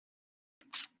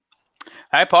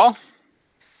Hi, Paul.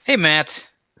 Hey, Matt.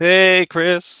 Hey,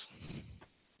 Chris.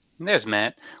 There's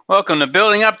Matt. Welcome to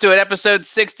Building Up to It, episode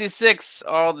 66,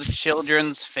 all the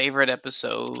children's favorite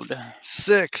episode.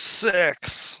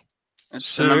 666.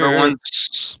 It's the number one.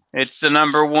 It's the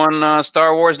number one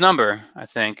Star Wars number, I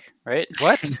think. Right?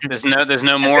 What? There's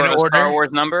no more of a Star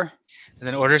Wars number. Is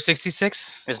it order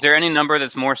 66? Is there any number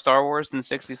that's more Star Wars than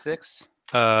 66?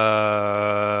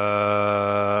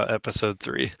 Episode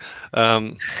 3.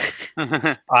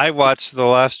 I watched The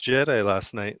Last Jedi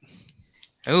last night.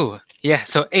 Ooh, yeah.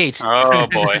 So 8. Oh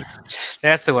boy,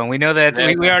 That's the one. We know that.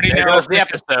 We already there know goes the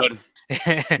episode.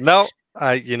 No,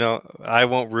 I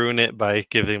won't ruin it by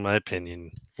giving my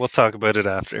opinion. We'll talk about it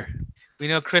after. We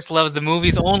know Chris loves the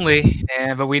movies only,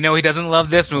 but we know he doesn't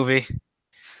love this movie.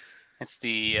 It's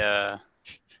the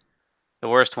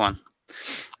worst one.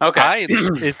 Okay.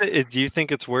 Do you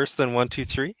think it's worse than 1, 2,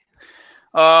 3?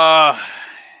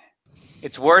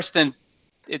 It's worse than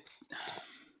it.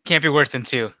 Can't be worse than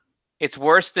 2. It's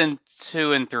worse than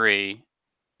 2 and 3.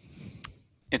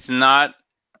 It's not.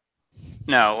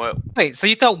 No. Wait, so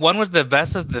you thought 1 was the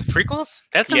best of the prequels?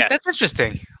 That's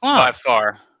interesting. Wow. By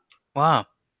far. Wow.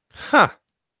 Huh.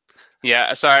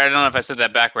 Yeah. Sorry, I don't know if I said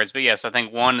that backwards, but yes, I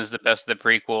think 1 is the best of the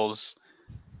prequels.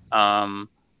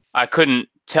 I couldn't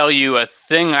tell you a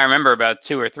thing I remember about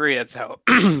 2 or 3. That's how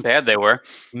bad they were.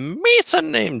 Misa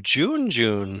named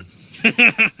June.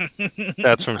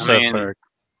 That's from South Park.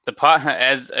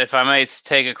 As if I may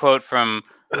take a quote from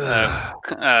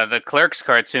the Clerks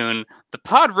cartoon, the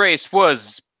pod race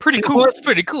was pretty cool. It was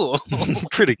pretty cool.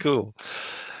 Pretty cool.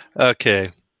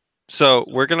 Okay, so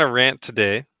we're gonna rant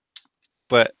today,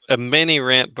 but a mini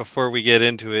rant before we get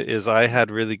into it is I had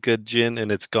really good gin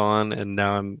and it's gone, and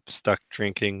now I'm stuck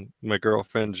drinking my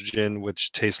girlfriend's gin,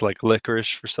 which tastes like licorice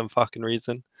for some fucking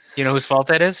reason. You know whose fault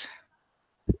that is?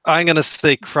 I'm gonna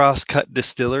say Crosscut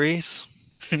Distilleries.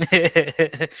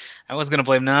 I was gonna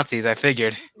blame Nazis. I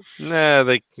figured. Nah,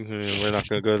 we're not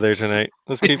gonna go there tonight.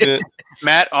 Let's keep it.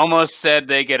 Matt almost said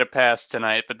they get a pass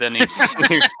tonight, but then he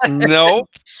Nope.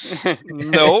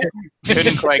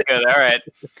 Couldn't quite go there. All right.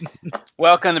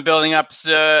 Welcome to Building Up It's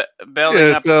the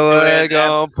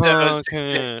Lego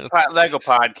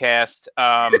Podcast.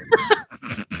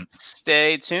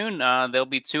 Stay tuned. There'll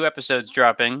be 2 episodes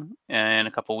dropping in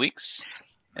a couple weeks.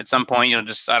 At some point,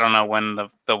 I don't know when the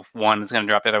one is going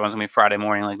to drop. The other one's going to be Friday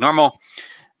morning like normal.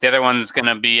 The other one's going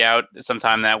to be out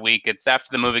sometime that week. It's after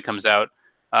the movie comes out.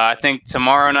 I think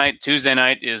tomorrow night, Tuesday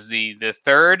night, is the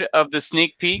third of the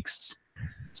sneak peeks.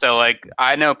 So,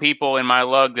 I know people in my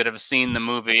lug that have seen the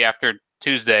movie after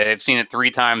Tuesday. They've seen it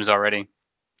 3 times already.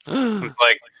 It's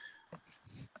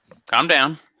calm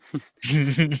down.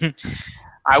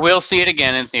 I will see it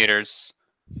again in theaters,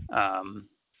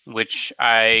 which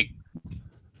I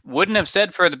wouldn't have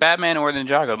said for the Batman or the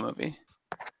Ninjago movie. In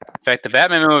fact, the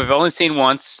Batman movie I've only seen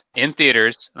once in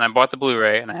theaters, and I bought the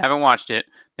Blu-ray, and I haven't watched it.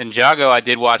 Ninjago, I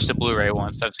did watch the Blu-ray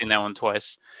once. I've seen that one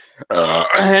twice.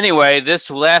 Anyway,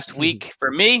 this last week for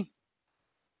me,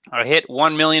 I hit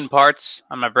 1 million parts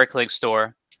on my BrickLink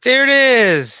store. There it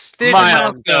is. There's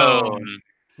Milestone.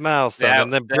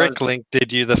 And then BrickLink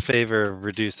did you the favor of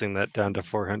reducing that down to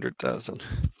 400,000.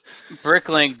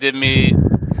 BrickLink did me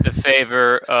the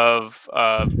favor of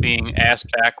being ass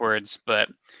backwards, but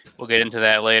we'll get into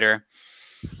that later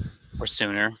or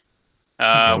sooner.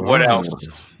 What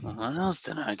else? What else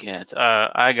did I get?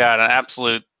 I got an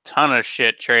absolute ton of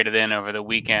shit traded in over the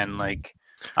weekend.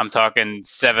 I'm talking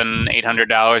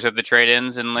 $700-800 of the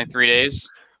trade-ins in 3 days.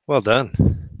 Well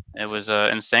done. It was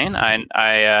insane.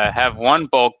 I have one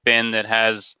bulk bin that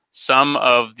has some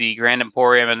of the Grand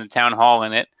Emporium and the Town Hall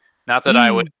in it. Not that I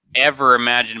would ever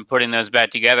imagine putting those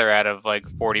back together out of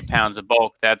 40 pounds of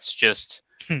bulk. That's just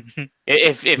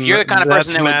if you're the kind of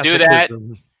person that would do that.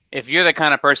 If you're the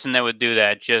kind of person that would do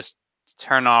that, just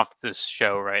turn off this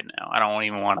show right now. I don't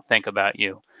even want to think about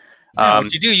you. No,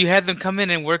 what you do? You had them come in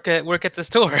and work at the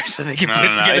store so they can put it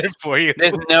together for you.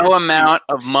 There's no amount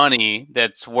of money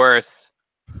that's worth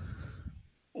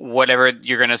whatever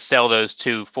you're going to sell those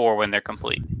two for when they're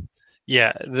complete.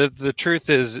 Yeah, the truth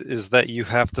is that you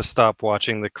have to stop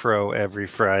watching The Crow every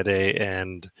Friday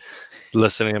and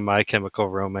listening to My Chemical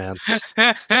Romance.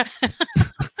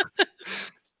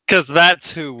 Because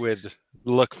that's who would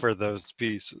look for those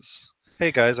pieces.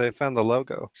 Hey guys, I found the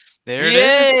logo. There it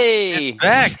is. It's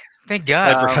back. Thank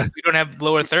God. We don't have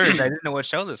lower thirds. I didn't know what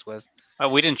show this was. Oh,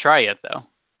 we didn't try yet, though.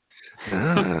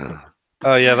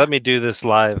 Oh, yeah, let me do this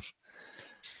live.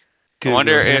 I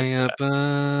wonder if...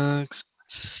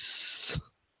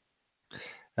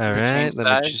 All right,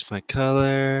 let me choose my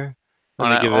color. Let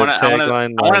me give it a I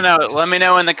tagline. want to know. Let me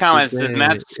know in the comments. Did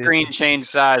Matt's screen change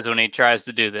size when he tries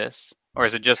to do this? or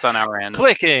is it just on our end?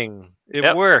 Clicking. It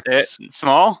Yep, works.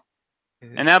 Small,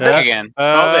 and now big again.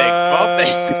 Small, big,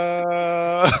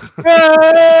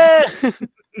 small, big.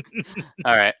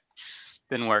 All right,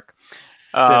 didn't work.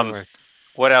 Didn't work.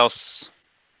 What else?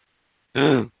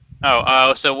 So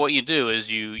what you do is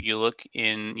you look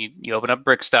in, you open up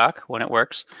BrickStock when it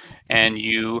works, and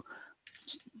you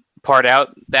part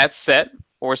out that set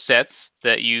or sets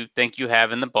that you think you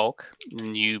have in the bulk,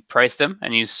 and you price them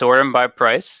and you sort them by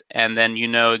price, and then you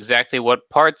know exactly what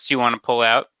parts you want to pull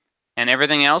out, and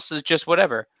everything else is just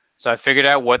whatever. So I figured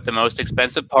out what the most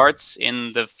expensive parts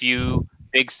in the few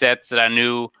big sets that I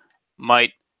knew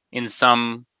might in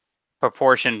some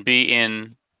proportion be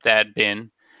in that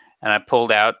bin, and I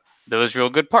pulled out those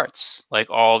real good parts, like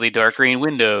all the dark green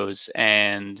windows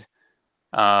and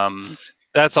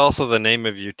That's also the name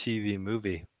of your TV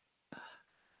movie.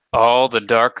 all the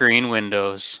dark green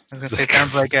windows. I was gonna say, it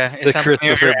sounds like the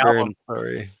Christopher Byrne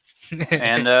story.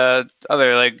 And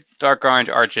other like dark orange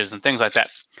arches and things like that.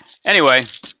 Anyway,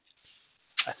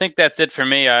 I think that's it for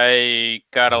me. I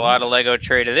got a lot of Lego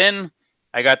traded in.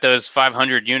 I got those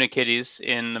 500 Unikitties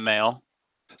in the mail.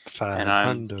 500. And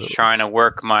I'm trying to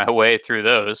work my way through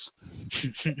those.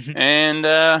 And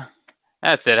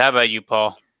that's it. How about you,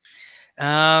 Paul?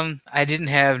 I didn't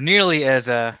have nearly as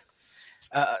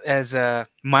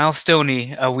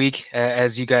milestone-y a week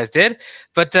as you guys did,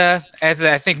 but as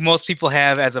I think most people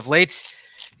have as of late,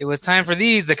 it was time for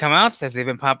these to come out as they've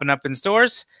been popping up in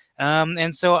stores.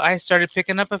 And so I started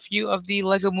picking up a few of the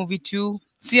Lego Movie 2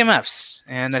 CMFs,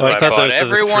 and so I bought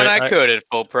everyone I could at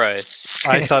full price.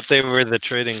 I thought they were the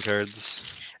trading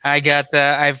cards. I've got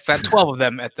 12 of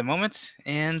them at the moment,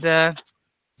 and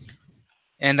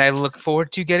I look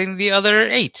forward to getting the other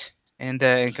 8 and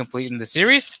completing the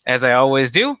series as I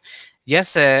always do.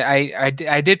 Yes, I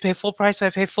did pay full price, but I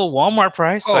paid full Walmart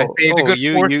price, so I saved a good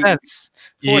 4 cents.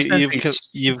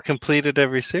 You've completed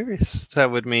every series. That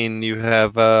would mean you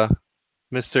have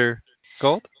Mr.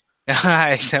 Gold?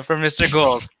 Except for Mr.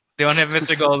 Gold. Don't have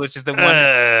Mr. Gold, which is the one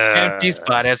empty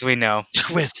spot, as we know.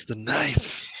 Twist the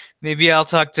knife. Maybe I'll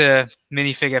talk to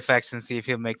Minifig FX and see if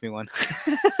he'll make me one.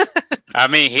 I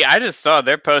mean, I just saw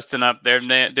they're posting up. They're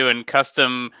doing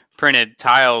custom printed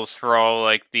tiles for all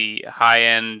like the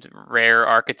high-end rare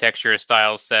architecture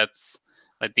style sets,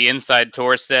 like the inside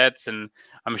tour sets, and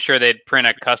I'm sure they'd print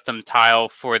a custom tile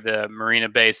for the Marina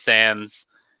Bay Sands.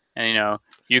 And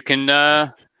you can.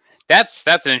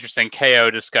 That's an interesting KO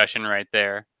discussion right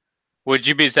there. Would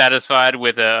you be satisfied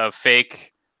with a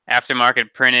fake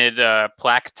aftermarket printed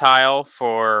plaque tile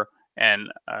for an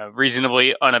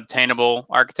reasonably unobtainable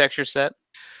architecture set?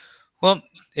 Well,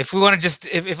 if we want to just,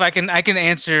 if I can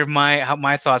answer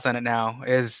my thoughts on it now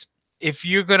is, if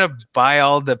you're gonna buy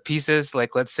all the pieces,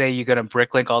 like let's say you're gonna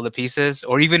BrickLink all the pieces,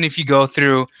 or even if you go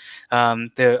through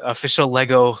the official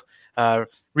Lego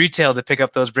retail to pick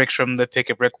up those bricks from the Pick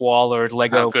a Brick wall or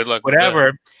Lego, good luck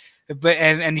whatever, but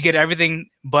and you get everything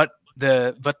but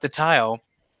the tile.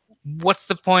 What's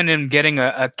the point in getting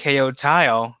a KO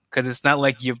tile? Because it's not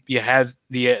like you have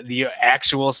the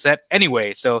actual set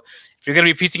anyway. So if you're going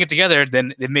to be piecing it together,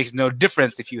 then it makes no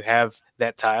difference if you have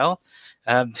that tile.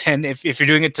 And if you're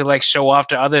doing it to like show off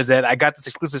to others that I got this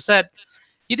exclusive set,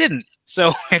 you didn't.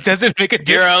 So it doesn't make a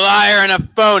difference. You're a liar and a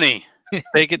phony.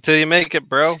 Fake it till you make it,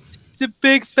 bro. It's a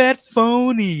big fat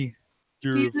phony.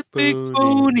 He's a big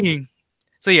phony.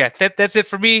 So yeah, that's it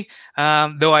for me.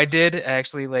 Though I did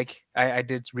actually I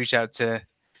did reach out to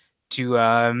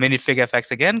Minifig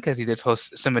FX again because he did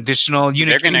post some additional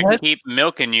units. They're gonna keep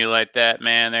milking you like that,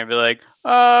 man. They'll be like,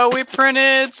 "Oh, we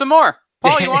printed some more.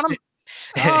 Paul, you want them?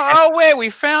 Oh, wait,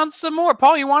 we found some more.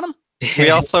 Paul, you want them?"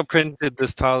 We also printed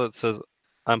this tile that says,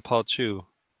 "I'm Paul Chu."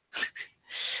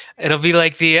 It'll be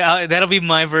like that'll be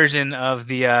my version of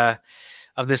the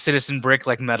Citizen Brick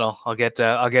like metal. I'll get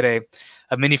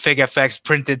a Minifig FX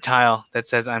printed tile that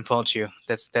says "I'm Paul Chu."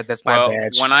 That's my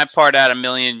badge. When I part out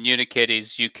 1,000,000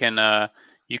 Unikitties, you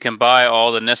can buy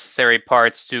all the necessary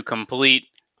parts to complete,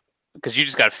 because you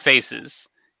just got faces.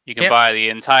 You can buy the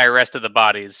entire rest of the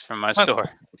bodies from my store.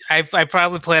 I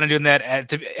probably plan on doing that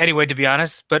anyway, to be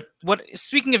honest. But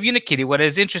speaking of Unikitty, what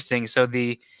is interesting? So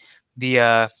the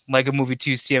Lego Movie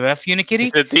 2 CMF Unikitty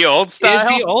is it the old style?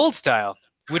 Is the old style,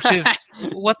 which is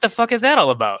what the fuck is that all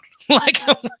about? Like,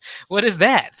 what is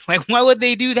that? Like, why would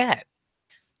they do that?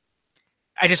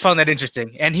 I just found that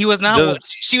interesting. And he was not.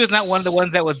 She was not one of the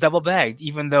ones that was double bagged,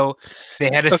 even though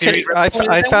they had a series. I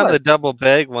found the double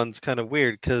bag ones kind of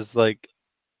weird because like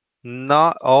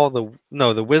not all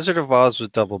the Wizard of Oz was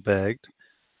double bagged,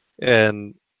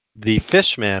 and the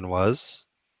Fishman was.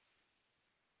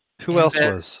 Who else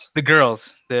was? The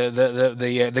girls,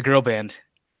 the girl band.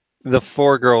 the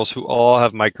 4 girls who all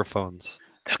have microphones.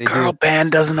 The They girl do.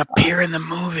 band doesn't appear in the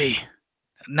movie.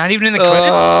 Not even in the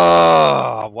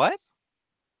credits. What?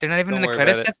 They're not even Don't in the worry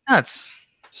credits. about it. That's nuts.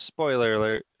 Spoiler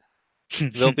alert.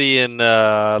 They'll be in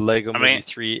Lego Movie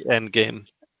 3 Endgame.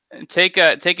 Take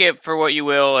it for what you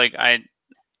will. Like I've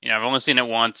only seen it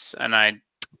once, and I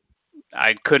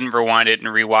couldn't rewind it and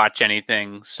rewatch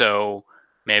anything. So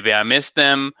maybe I missed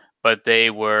them, but they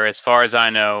were, as far as I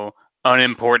know,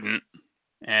 unimportant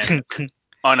and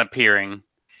unappearing.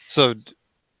 So,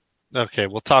 okay,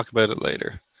 we'll talk about it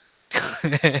later.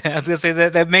 I was gonna say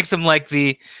that makes them like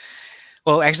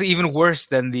actually even worse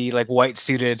than the like white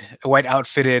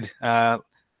outfitted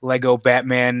Lego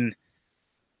Batman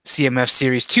CMF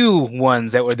Series 2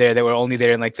 ones that were only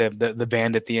there in like the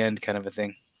band at the end kind of a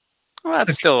thing. Well,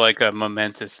 that's still like a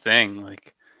momentous thing.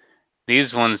 Like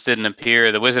these ones didn't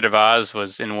appear. The Wizard of Oz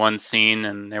was in one scene,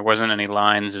 and there wasn't any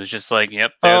lines. It was just like,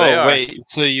 yep, there they are. Wait,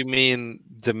 so you mean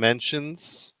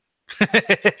Dimensions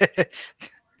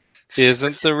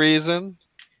isn't the reason?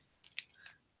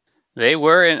 They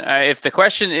were in. If the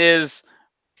question is,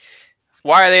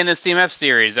 why are they in the CMF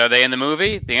series? Are they in the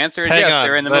movie? The answer is yes,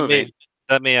 they're in the movie.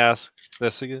 Let me ask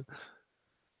this again.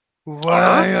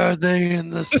 Why are they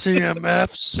in the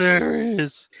CMF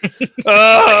series?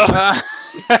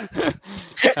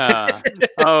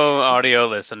 Audio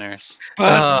listeners.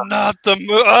 But not the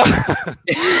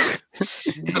movie.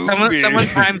 Someone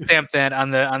timestamp that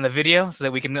on the video so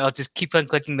that I'll just keep on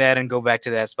clicking that and go back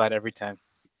to that spot every time.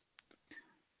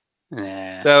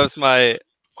 Yeah. That was my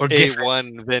Or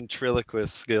A1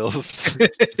 ventriloquist skills.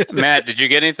 Matt, did you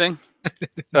get anything?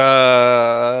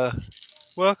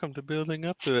 Welcome to building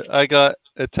up to it. I got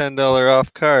a $10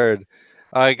 off card.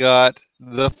 I got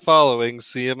the following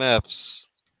CMFs.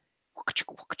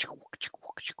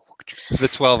 The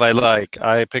 12 I like.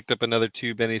 I picked up another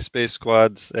 2 Benny Space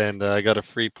Squads, and I got a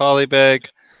free poly bag.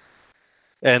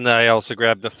 And I also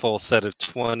grabbed a full set of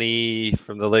 20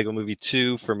 from the Lego Movie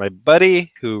 2 for my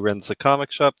buddy who runs the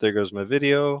comic shop. There goes my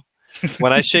video.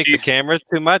 When I shake the camera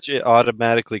too much, it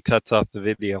automatically cuts off the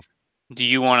video. Do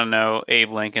you want to know Abe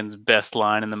Lincoln's best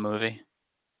line in the movie?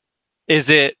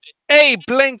 Is it Abe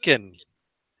Lincoln?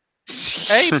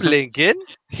 Abe Lincoln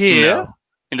here? No,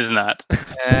 it is not.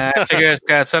 I figure it's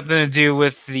got something to do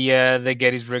with the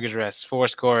Gettysburg Address, 4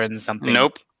 and something.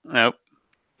 Nope.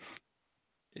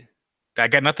 I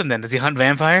got nothing then. Does he hunt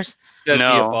vampires? Does he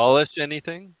No. abolish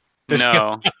anything?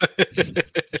 No.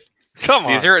 Come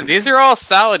on. These are all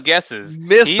solid guesses.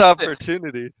 Missed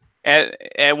opportunity.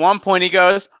 At one point he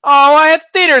goes, "Oh, I had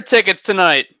theater tickets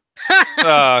tonight."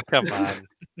 Oh, come on.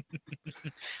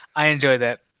 I enjoy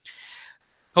that.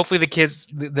 Hopefully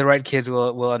the right kids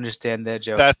will understand that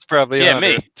joke. That's probably on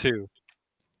me Earth too,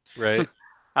 right?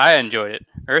 I enjoyed it.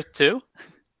 Earth 2?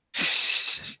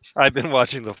 I've been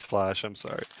watching The Flash. I'm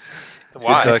sorry.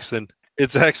 Why?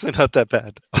 It's actually not that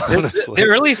bad, honestly. The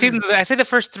early seasons, I say the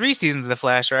first 3 seasons of The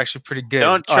Flash are actually pretty good.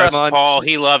 Don't trust Paul.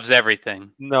 He loves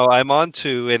everything. No, I'm on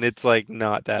 2, and it's like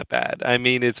not that bad. I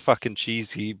mean, it's fucking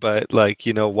cheesy, but like,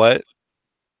 you know what?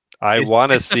 I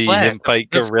want to see him fight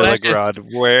Gorilla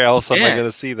Grodd. Where else am I going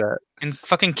to see that? And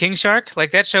fucking King Shark,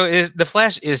 like that show is The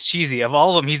Flash is cheesy. Of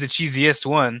all of them, he's the cheesiest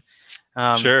one.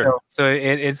 Sure. So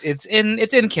it's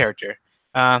in character.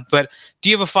 But do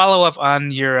you have a follow up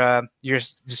on your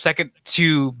second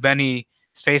 2 Benny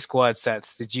Space Squad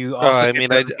sets? Did you also?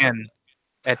 Again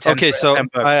at 10, okay, so 10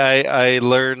 bucks? I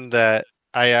learned that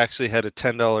I actually had a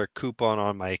 $10 coupon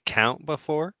on my account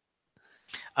before.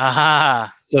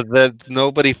 Aha. So that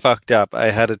nobody fucked up. I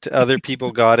had other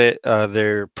people got it.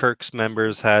 Their perks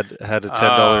members had a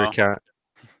 $10 account.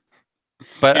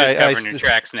 But You're covering your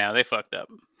tracks now. They fucked up.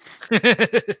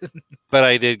 But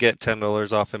I did get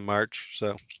 $10 off in March,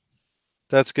 so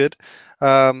that's good.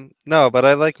 No, but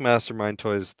I like Mastermind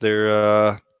toys.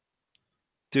 They're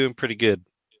doing pretty good.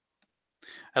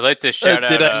 I'd like to shout out.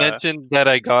 Did I mention that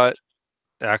I got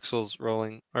Axel's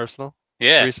Rolling Arsenal?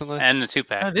 Yeah, recently, and the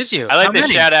 2-pack. Oh, did you? I like to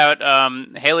shout out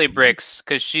Haley Bricks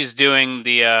because she's doing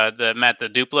the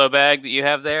Duplo bag that you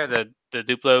have there, the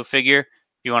Duplo figure.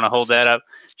 You want to hold that up?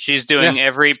 She's doing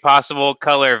every possible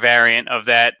color variant of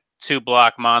that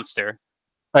 2-block monster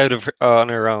out of on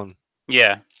her own.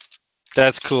 Yeah,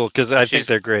 that's cool because I think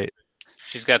they're great.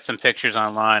 She's got some pictures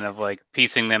online of like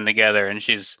piecing them together, and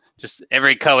she's just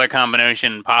every color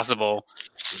combination possible.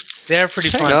 They're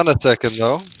pretty fun. Hang on a second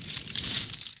though.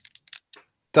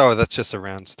 Oh, that's just a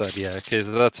round stud. Yeah, okay.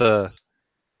 So that's a.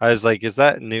 I was like, is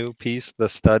that new piece, the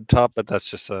stud top? But that's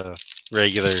just a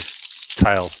regular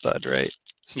tile stud, right?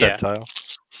 Stud tile.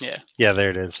 Yeah. Yeah, there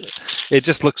it is. It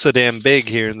just looks so damn big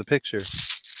here in the picture.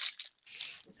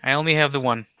 I only have the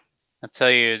one. I'll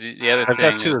tell you the other I've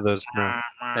thing got two is of those now.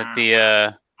 that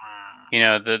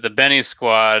the Benny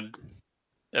squad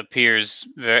appears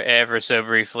ever so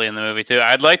briefly in the movie too.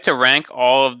 I'd like to rank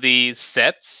all of the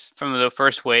sets from the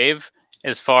first wave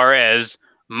as far as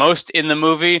most in the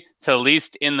movie to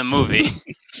least in the movie.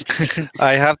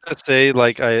 I have to say,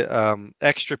 like,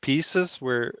 extra pieces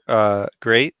were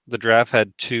great. The draft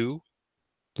had 2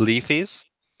 leafies.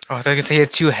 Oh, I thought you could say he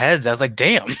had 2 heads. I was like,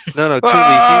 damn. No, 2 leafies.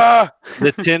 Ah!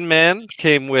 The Tin Man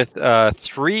came with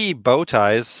 3 bow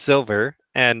ties, silver,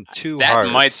 and 2 That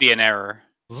hearts. might be an error.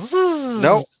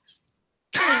 Nope.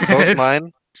 Both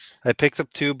mine. I picked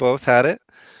up 2. Both had it.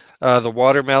 The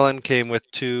watermelon came with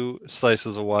 2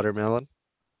 slices of watermelon.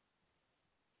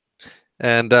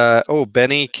 And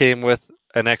Benny came with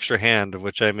an extra hand, of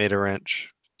which I made a wrench.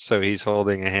 So he's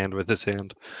holding a hand with his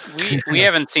hand. We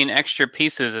haven't seen extra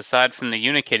pieces aside from the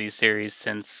Unikitty series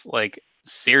since like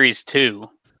series 2.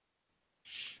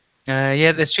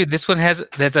 Yeah, that's true. This one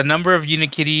there's a number of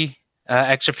Unikitty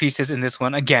extra pieces in this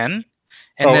one again.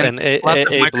 And lots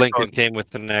of Abe Lincoln microphones. came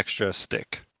with an extra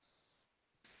stick.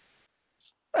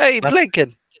 Hey,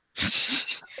 Lincoln!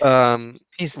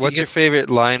 What's your favorite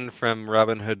line from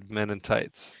Robin Hood Men in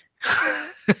Tights?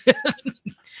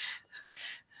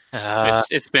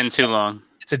 It's been too long.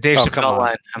 It's a Dave Oh, come Chappelle on.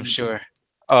 line, I'm sure.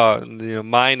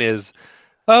 Mine is,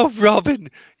 "Oh, Robin,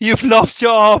 you've lost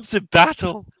your arms in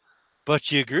battle,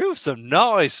 but you grew some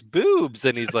nice boobs."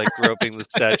 And he's like groping the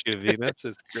statue of Venus.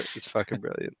 It's fucking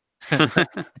brilliant.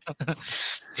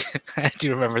 I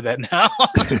do remember that now.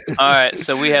 All right,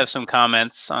 so we have some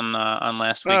comments on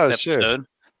last week's Sure. episode.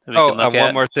 That we can look one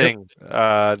at. more thing.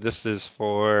 This is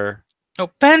for Oh,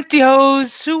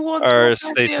 pantyhose! Who wants our more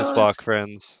Stasis pantyhose? Lock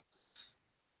friends.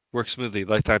 Work smoothly,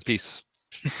 lifetime peace.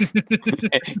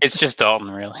 It's just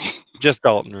Dalton, really. Just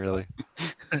Dalton, really.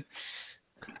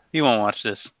 He won't watch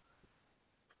this.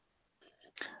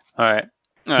 All right.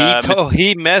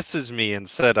 He messaged me and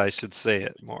said I should say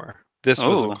it more. This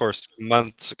was, of course,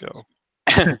 months ago.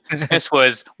 This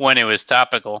was when it was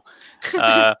topical.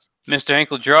 Mr.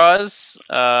 Hinkle Draws.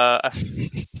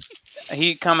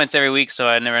 He comments every week, so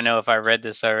I never know if I read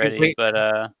this already. Wait.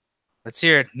 But Let's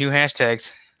hear it. New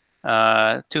hashtags.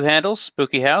 2 handles: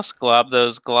 Spooky House, Glob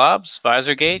Those Globs,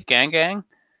 Visorgate, Gang Gang.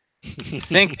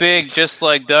 Think big, just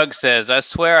like Doug says. I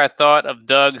swear I thought of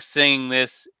Doug singing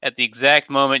this at the exact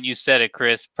moment you said it,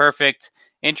 Chris. Perfect.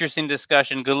 Interesting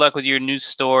discussion. Good luck with your new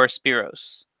store,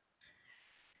 Spiros.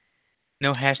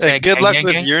 No hashtag. Hey, good gang, luck gang,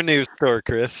 with gang? your new store,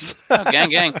 Chris. Oh, Gang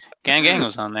Gang. Gang Gang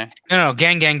was on there. No,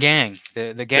 gang, gang, gang.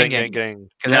 The gang, gang. gang.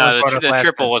 'Cause that was No, brought up the last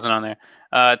triple time. wasn't on there.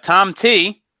 Tom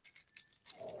T.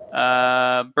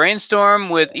 Brainstorm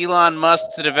with Elon Musk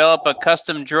to develop a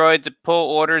custom droid to pull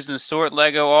orders and sort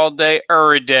Lego all day,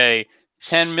 every day.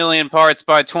 10 million parts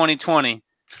by 2020.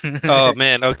 Oh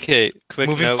man, okay. Quick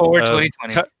Moving note. forward,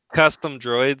 2020. Custom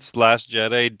droids, Last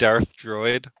Jedi, Darth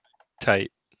droid,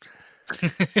 tight.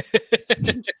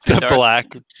 The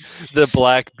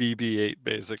black BB-8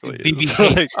 basically.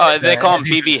 BB-8. Oh, they call him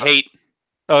BB Hate.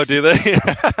 Oh, do they?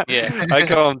 Yeah. I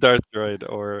call him Darth droid,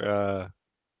 or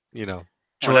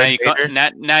Well,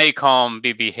 now you call him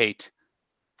BB Hate.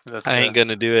 That's I ain't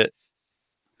gonna do it.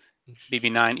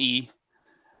 BB9E.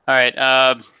 All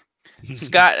right.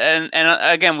 Scott, and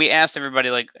again, we asked everybody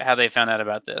like how they found out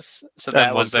about this. So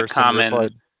that was a common.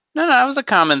 No, that was a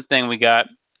common thing we got.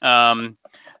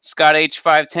 Scott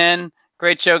H510,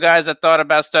 great show, guys. I thought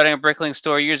about starting a BrickLink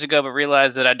store years ago, but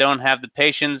realized that I don't have the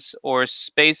patience or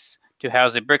space to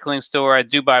house a BrickLink store. I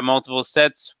do buy multiple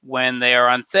sets when they are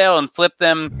on sale and flip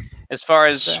them. As far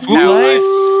as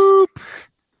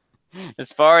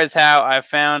how I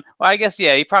found, well, I guess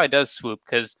he probably does swoop,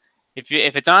 because if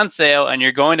it's on sale and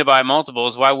you're going to buy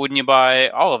multiples, why wouldn't you buy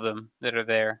all of them that are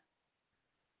there?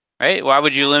 Right? Why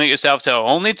would you limit yourself to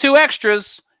only 2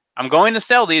 extras? I'm going to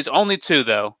sell these, only 2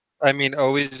 though. I mean,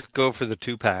 always go for the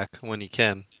 2-pack when you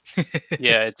can.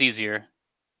 Yeah, it's easier.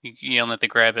 You don't have to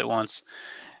grab it once.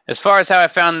 As far as how I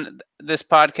found this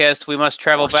podcast, we must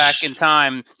travel back in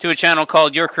time to a channel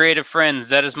called Your Creative Friends.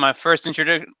 That is my first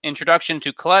introduction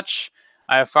to Clutch.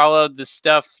 I have followed the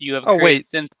stuff you have created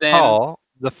since then. Paul,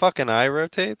 the fucking eye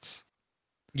rotates?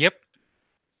 Yep.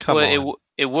 Come on.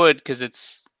 It would, because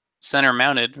it's center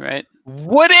mounted, right?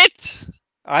 Would it?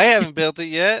 I haven't built it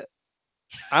yet.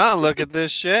 I don't look at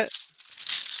this shit.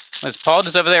 Is Paul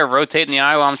just over there rotating the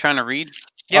eye while I'm trying to read?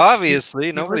 Yep,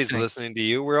 Obviously, nobody's listening to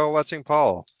you. We're all watching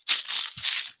Paul.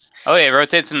 Oh, yeah, it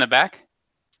rotates in the back?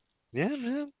 Yeah,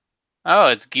 man. Oh,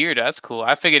 it's geared. That's cool.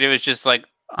 I figured it was just like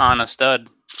on a stud.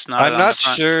 I'm not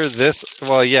sure this.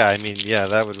 Well, yeah, I mean, yeah,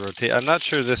 that would rotate. I'm not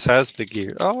sure this has the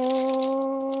gear.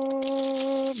 Oh,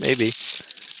 maybe.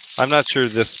 I'm not sure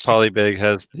this polybag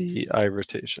has the eye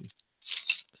rotation.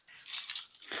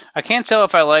 I can't tell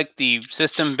if I like the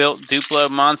system-built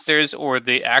Duplo monsters or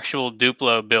the actual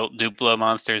Duplo-built Duplo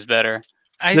monsters better.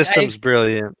 System's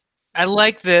brilliant. I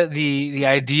like the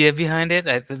idea behind it.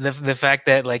 The fact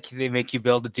that like they make you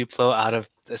build a Duplo out of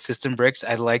system bricks.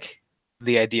 I like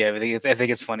the idea. I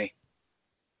think it's funny.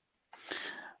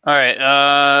 All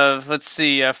right, let's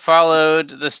see. I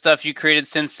followed the stuff you created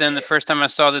since then. The first time I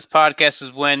saw this podcast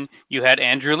was when you had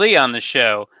Andrew Lee on the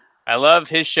show. I love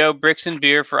his show, Bricks and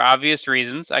Beer, for obvious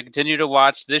reasons. I continue to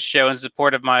watch this show in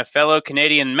support of my fellow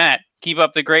Canadian Matt. Keep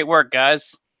up the great work,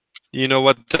 guys. You know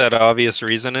what that obvious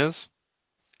reason is?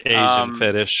 Asian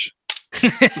fetish.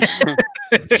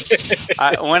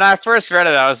 When I first read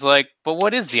it, I was like, but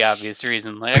what is the obvious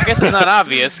reason? Like, I guess it's not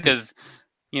obvious because,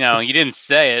 you didn't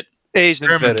say it. Asian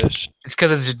German. fetish. It's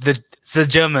because it's the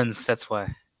Germans. That's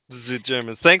why. The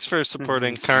Germans. Thanks for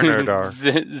supporting Karnardar.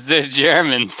 The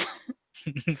Germans.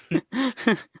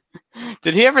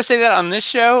 Did he ever say that on this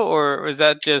show, or was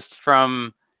that just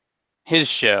from his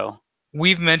show?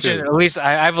 We've mentioned, at least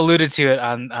I've alluded to it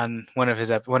on one of his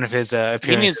appearances.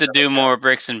 He needs to do more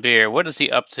Bricks and Beer. What is he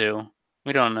up to?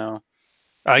 We don't know.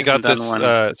 I got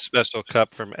this special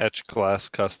cup from Etch Glass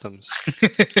Customs.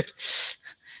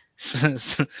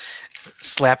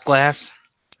 Slap glass.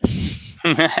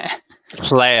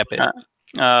 Slap it.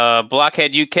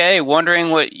 Blockhead UK,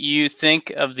 wondering what you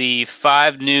think of the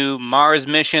 5 new Mars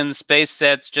mission space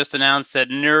sets just announced at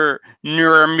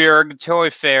Nuremberg Toy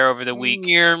Fair over the week.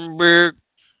 Nuremberg.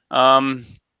 Slow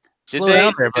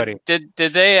down there, buddy. Did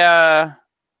they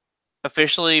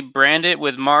officially brand it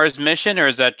with Mars mission, or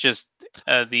is that just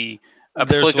the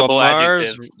applicable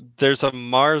adjective? There's a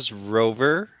Mars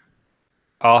rover.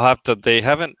 They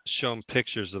haven't shown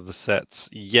pictures of the sets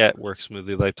yet, Work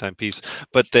Smoothly Lifetime Peace,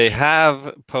 but they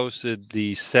have posted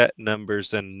the set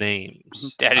numbers and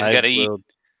names. Daddy's got to eat.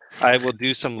 I will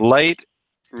do some light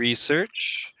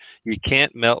research. You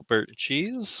can't melt burnt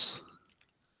cheese.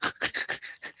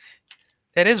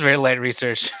 That is very light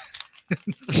research.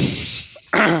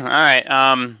 All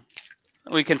right.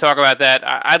 We can talk about that.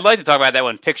 I'd like to talk about that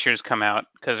when pictures come out,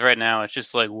 because right now it's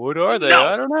just like, what are they? No.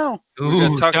 I don't know. We're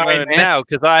going to talk about it now,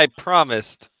 because I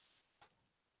promised.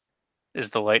 Is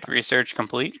the light research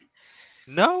complete?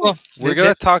 No. Well, we're going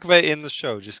to talk about it in the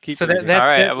show. Just keep it. All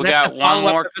right. We got one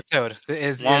more episode.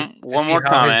 One more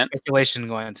comment. Speculation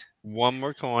going. One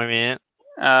more comment.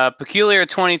 Peculiar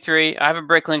 23. I have a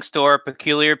BrickLink store,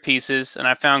 Peculiar Pieces, and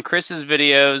I found Chris's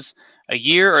videos a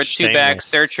year or two back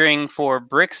searching for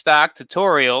BrickStock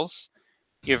tutorials.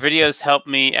 Your videos helped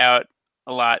me out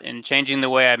a lot in changing the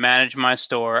way I manage my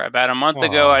store. About a month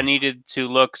ago, I needed to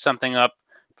look something up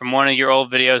from one of your old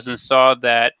videos and saw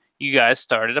that you guys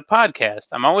started a podcast.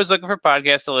 I'm always looking for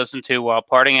podcasts to listen to while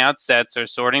parting out sets or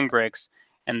sorting bricks,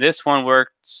 and this one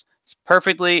works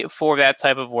perfectly for that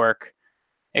type of work,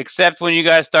 except when you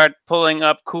guys start pulling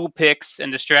up cool pics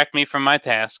and distract me from my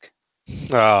task.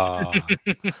 Oh.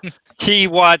 He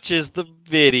watches the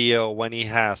video when he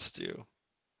has to.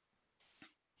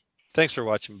 Thanks for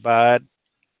watching, bud.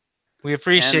 We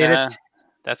appreciate it.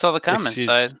 That's all the comments.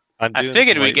 I I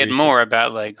figured we'd get more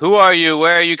about, like, who are you?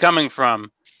 Where are you coming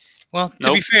from? Well,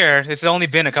 to be fair, it's only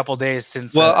been a couple days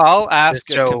since. Well, I'll ask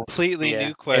a completely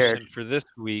new question for this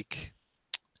week.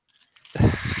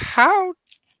 How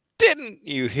didn't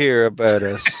you hear about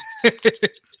us?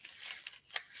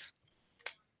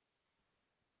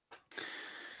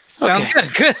 Sounds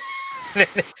good.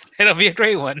 It'll be a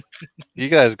great one. You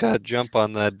guys got to jump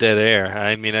on that dead air.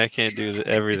 I mean, I can't do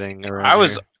everything around I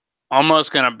was here.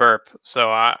 almost going to burp,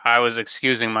 so I was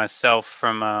excusing myself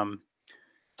from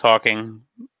talking.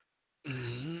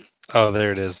 Oh,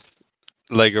 there it is.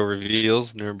 Lego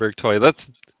reveals Nuremberg toy.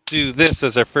 Let's do this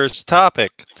as our first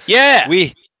topic. Yeah!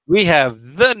 We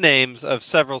have the names of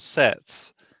several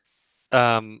sets.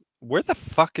 Where the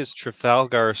fuck is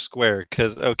Trafalgar Square?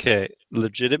 Because, okay,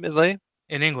 legitimately,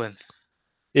 in England.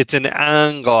 It's in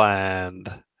England.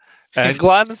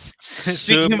 England's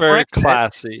super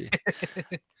classy.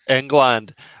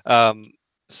 England.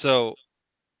 So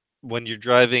when you're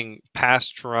driving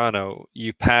past Toronto,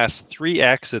 you pass 3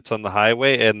 exits on the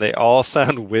highway, and they all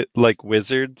sound like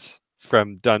wizards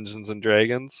from Dungeons and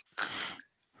Dragons.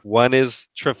 One is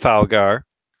Trafalgar,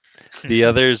 the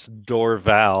other's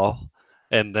Dorval,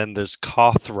 and then there's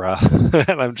Kothra.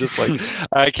 And I'm just like,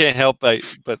 I can't help but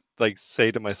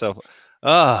say to myself,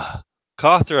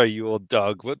 Kothra, you old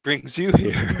dog, what brings you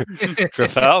here?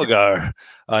 Trafalgar,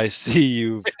 I see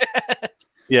you've...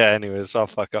 Yeah, anyways, I'll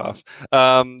fuck off.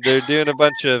 They're doing a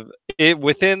bunch of it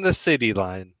within the city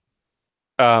line.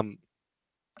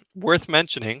 Worth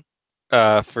mentioning,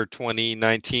 for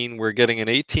 2019. We're getting an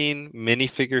 18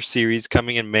 minifigure series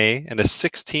coming in May and a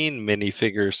 16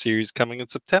 minifigure series coming in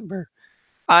September.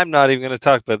 I'm not even going to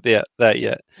talk about that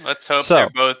yet. Let's hope So- they're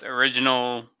both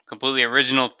original, completely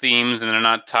original themes, and they're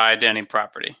not tied to any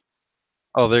property.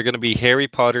 Oh, they're going to be Harry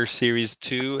Potter series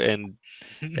 2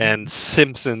 and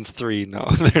Simpsons 3. No,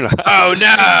 they're not. Oh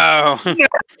no!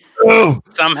 Oh!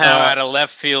 Somehow, out of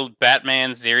left field,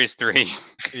 Batman Series 3.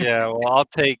 Yeah, well,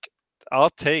 I'll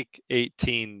take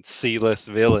 18 C-list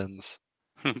villains.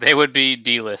 They would be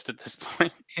D-list at this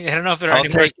point. I don't know if there are any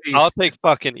more I'll take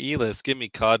fucking E-list. Give me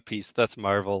Codpiece. That's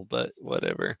Marvel, but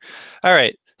whatever. All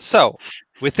right. So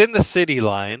within the city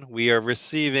line, we are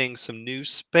receiving some new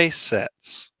space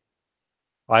sets.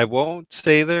 I won't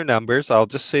say their numbers. I'll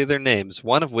just say their names.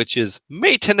 One of which is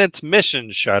Maintenance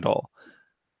Mission Shuttle.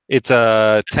 It's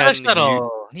a 10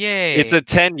 shuttle. Yay. It's a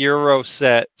 10 euro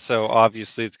set, so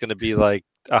obviously it's going to be like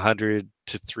 100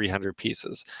 to 300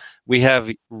 pieces. We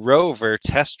have Rover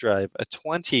Test Drive, a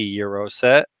 20 euro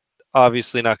set.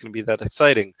 Obviously not going to be that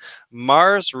exciting.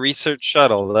 Mars Research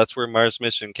Shuttle, that's where Mars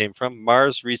Mission came from.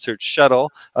 Mars Research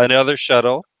Shuttle, another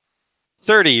shuttle,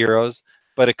 30 euros.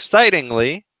 But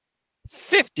excitingly,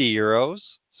 50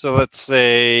 euros. So let's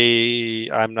say,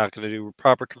 I'm not going to do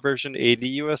proper conversion, 80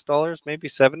 US dollars, maybe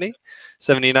 70,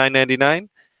 79.99.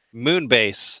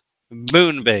 Moonbase.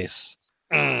 Moonbase.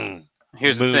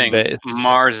 Here's the thing. Moonbase.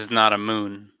 Mars is not a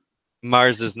moon.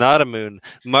 Mars is not a moon.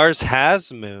 Mars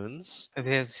has moons.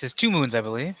 There's 2 moons, I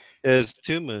believe. There's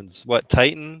 2 moons. What,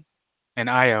 Titan And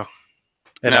Io.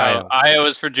 and no, Io? Io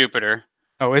is for Jupiter.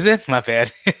 Oh, is it? My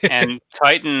bad. And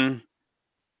Titan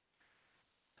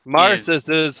Mars is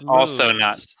is also moons.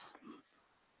 not.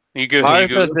 You go.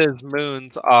 Mars'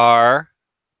 moons are.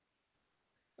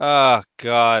 Oh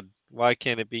God! Why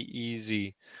can't it be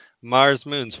easy? Mars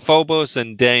moons: Phobos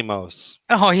and Deimos.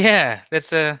 Oh yeah, that's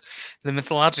the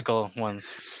mythological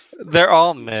ones. They're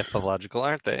all mythological,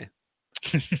 aren't they?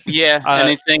 Yeah,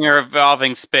 anything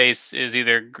revolving space is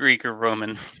either Greek or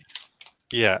Roman.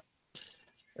 Yeah.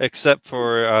 Except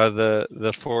for the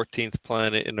 14th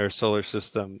planet in our solar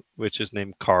system, which is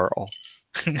named Carl.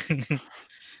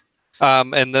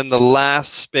 And then the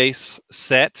last space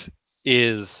set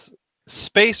is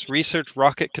Space Research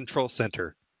Rocket Control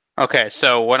Center. Okay,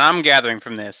 so what I'm gathering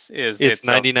from this is It's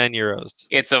 99 euros.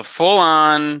 It's a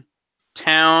full-on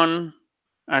town.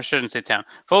 I shouldn't say town.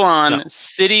 Full-on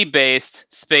city-based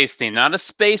space theme, not a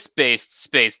space-based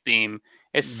space theme.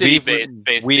 A city-based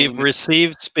space We've theme.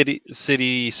 received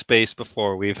city space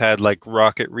before. We've had like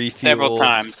rocket refuel Several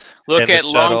times. Look and the at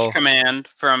Launch shuttle. Command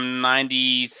from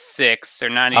 96 or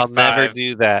 95. I'll never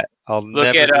do that. I'll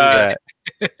Look never at,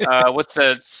 do that. What's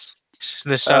the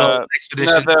The shuttle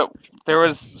expedition. there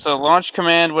was so Launch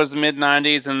Command was the mid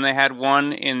 90s, and they had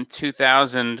one in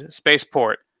 2000,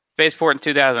 Spaceport in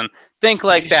 2000. Think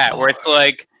like that, where it's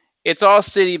like it's all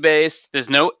city based. There's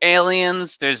no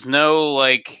aliens. There's no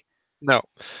like No.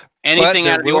 anything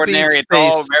there out of the will be ordinary. It's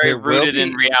all space. very There will rooted in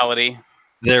be- reality.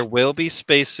 There will be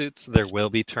spacesuits. There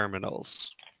will be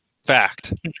terminals.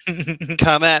 Fact.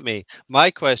 Come at me.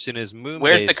 My question is, Moonbase.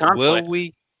 Where's the conflict?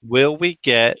 Will we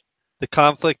get the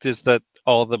conflict? Is that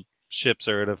all the ships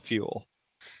are out of fuel?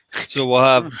 So we'll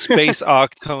have space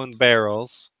octane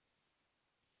barrels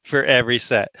for every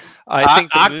set. I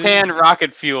think the Octane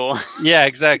rocket fuel. Yeah,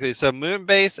 exactly. So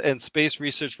Moonbase and Space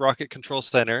Research Rocket Control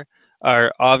Center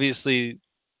are obviously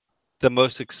the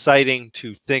most exciting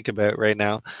to think about right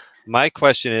now. My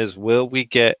question is, will we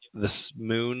get this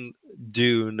Moon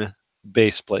Dune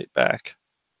base plate back?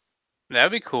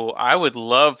 That'd be cool. I would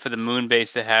love for the moon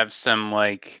base to have some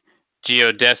like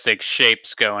geodesic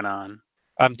shapes going on.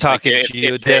 I'm talking if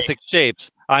geodesic shapes.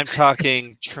 I'm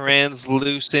talking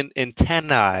translucent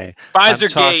antennae.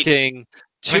 Pfizer I'm Gate. talking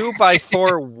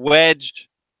 2x4 wedged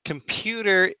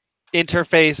computer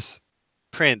interface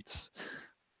prints.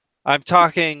 I'm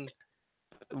talking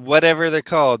whatever they're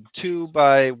called,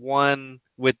 2x1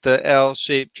 with the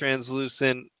L-shaped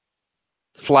translucent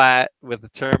flat with a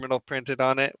terminal printed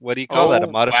on it. What do you call that? A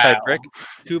modified wow. brick?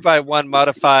 2x1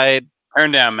 modified.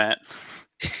 Turn down, Matt.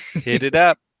 Hit it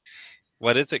up.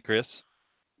 What is it, Chris?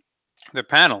 They're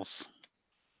panels.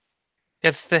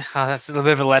 That's a little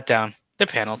bit of a letdown. They're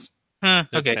panels. They're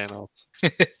Okay. panels. All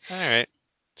right.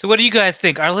 So what do you guys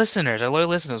think? Our listeners, our loyal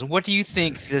listeners, what do you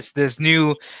think this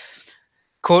new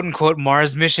quote unquote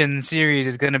Mars mission series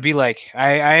is going to be like?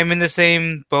 I am in the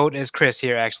same boat as Chris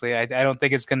here, actually. I don't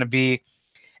think it's going to be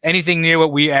anything near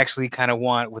what we actually kind of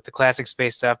want with the classic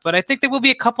space stuff, but I think there will be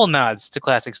a couple nods to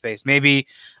classic space. Maybe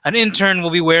an intern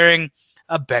will be wearing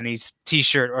a Benny's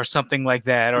t-shirt or something like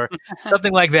that, or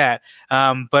something like that.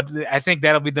 But I think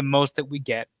that'll be the most that we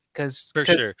get. because For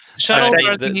sure. shuttles I mean,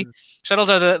 are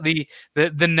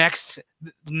the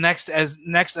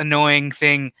next annoying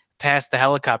thing past the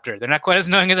helicopter. They're not quite as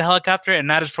annoying as a helicopter and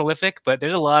not as prolific, but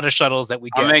there's a lot of shuttles that we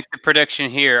get. I'll make the prediction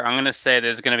here. I'm going to say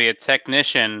there's going to be a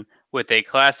technician with a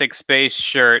classic space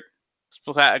shirt,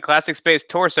 a classic space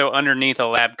torso underneath a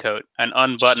lab coat, an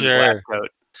unbuttoned lab coat.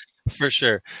 For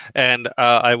sure. And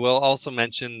I will also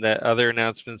mention that other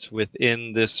announcements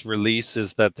within this release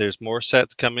is that there's more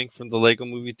sets coming from the Lego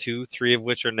Movie 2, 3 of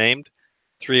which are named,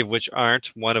 3 of which aren't,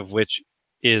 one of which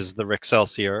is the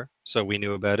Excelsior, so we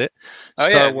knew about it. Oh,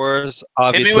 Star yeah. Wars,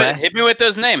 obviously. Hit me with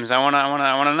those names. I want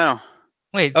to know.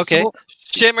 Wait, Okay. so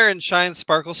Shimmer and Shine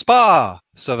Sparkle Spa.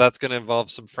 So that's going to involve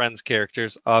some Friends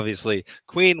characters, obviously.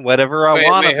 Queen, whatever I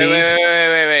want to be.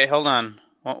 Wait. Hold on.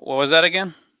 What was that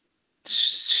again?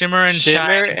 Shimmer and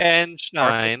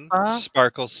Shine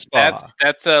Sparkle Spa.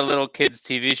 That's a little kids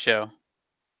TV show.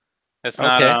 That's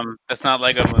Okay. not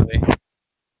Lego Movie.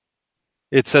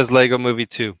 It says Lego Movie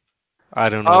 2. I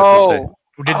don't know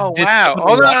what to say. Wow.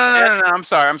 Oh no. I'm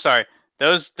sorry.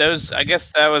 Those I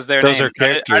guess that was their name. Those are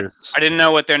characters. I didn't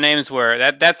know what their names were.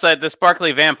 That's like the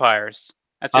sparkly vampires.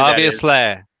 That's who Obviously.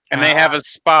 That is. And they have a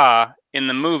spa in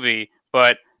the movie,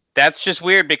 but that's just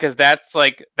weird because that's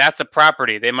a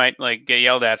property. They might like get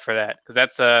yelled at for that because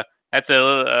that's a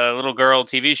little girl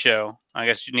TV show. I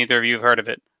guess neither of you have heard of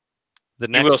it. The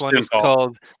next one is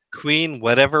called Queen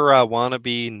Whatever I Wanna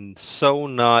Be, So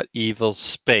Not Evil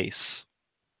Space.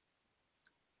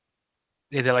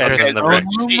 Is it like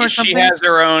she has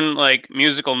her own like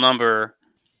musical number,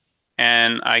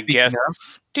 and I guess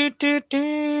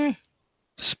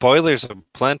spoilers are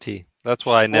plenty. That's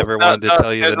why I never wanted to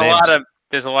tell you the names.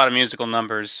 There's a lot of musical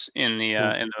numbers in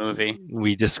the movie.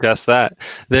 We discussed that.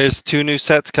 There's 2 new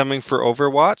sets coming for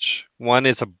Overwatch. One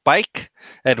is a bike,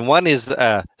 and one is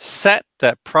a set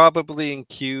that probably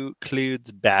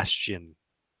includes Bastion.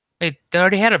 Wait, they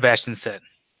already had a Bastion set.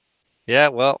 Yeah,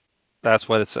 well, that's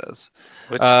what it says.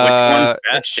 Which one's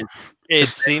Bastion? It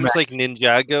seems like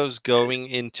Ninjago's going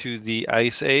into the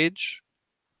Ice Age,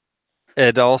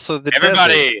 and also the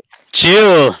Everybody, desert.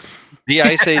 chill. The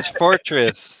Ice Age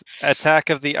Fortress,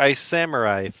 Attack of the Ice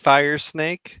Samurai, Fire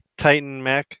Snake, Titan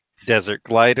Mech, Desert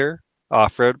Glider,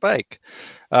 Off-Road Bike.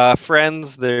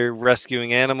 Friends, they're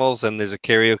rescuing animals, and there's a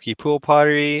karaoke pool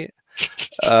party.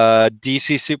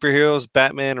 DC Superheroes,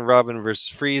 Batman and Robin vs.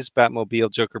 Freeze,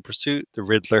 Batmobile, Joker Pursuit, The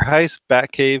Riddler Heist,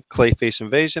 Batcave, Clayface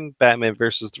Invasion, Batman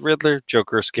vs. the Riddler,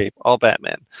 Joker Escape, all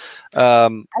Batman. I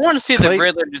want to see the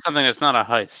Riddler do something that's not a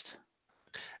heist.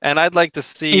 And I'd like to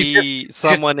see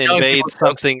someone invade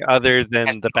something other than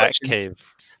the Batcave.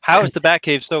 How is the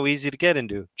Batcave so easy to get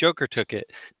into? Joker took it.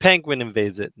 Penguin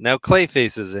invades it. Now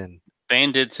Clayface is in.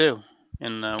 Bane did too.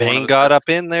 Bane got up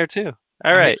in there too.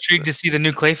 All right. I'm intrigued to see the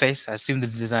new Clayface. I assume the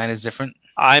design is different.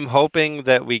 I'm hoping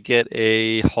that we get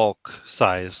a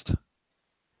Hulk-sized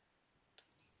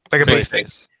like a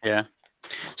Clayface. Yeah.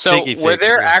 So were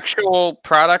there actual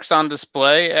products on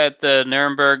display at the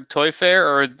Nuremberg Toy Fair,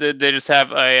 or did they just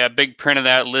have a big printed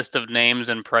out list of names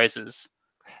and prices?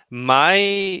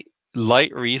 My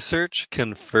light research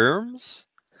confirms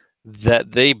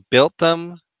that they built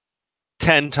them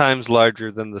 10 times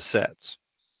larger than the sets.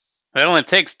 It only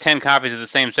takes 10 copies of the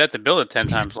same set to build it 10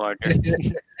 times larger.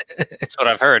 That's what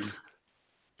I've heard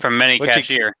from many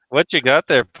cashier. What you got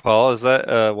there, Paul? Is that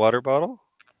a water bottle?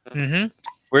 Mm-hmm.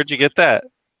 Where'd you get that?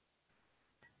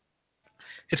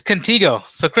 It's Contigo.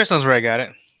 So Chris knows where I got it.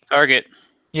 Target.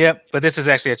 Yep, but this is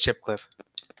actually a chip clip.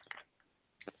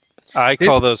 I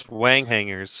call those wang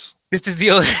hangers. This is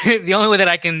the only way that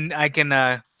I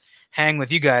can hang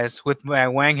with you guys with my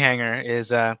wang hanger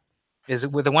is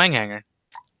with a wang hanger.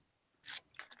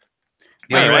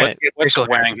 What's a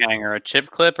wang hanger? A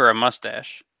chip clip or a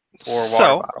mustache? Or a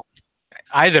water bottle?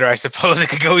 Either, I suppose. It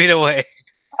could go either way.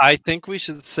 I think we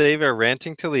should save our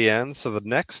ranting till the end. So the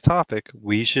next topic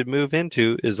we should move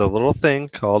into is a little thing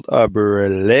called a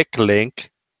BrickLink.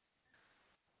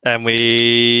 And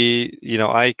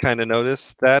I kind of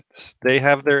noticed that they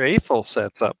have their AFOL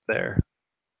sets up there.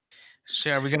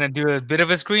 Sure, are we going to do a bit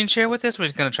of a screen share with this? We're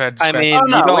just going to try to describe you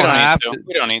don't have to.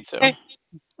 We don't need to. Okay.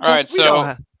 All right,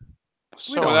 so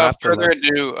without further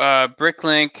ado,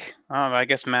 BrickLink. I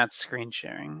guess Matt's screen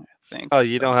sharing, I think. Oh,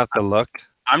 you don't have to look?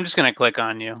 I'm just going to click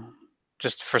on you,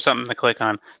 just for something to click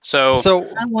on. So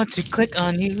I want to click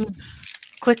on you.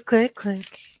 Click, click,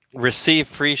 click. Receive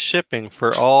free shipping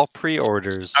for all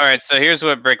pre-orders. All right, so here's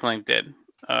what BrickLink did.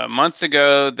 Months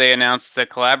ago, they announced a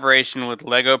collaboration with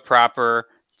Lego Proper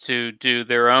to do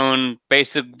their own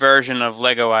basic version of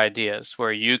Lego Ideas,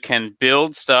 where you can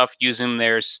build stuff using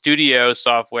their studio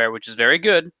software, which is very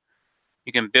good.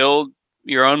 You can build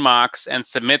your own mocks and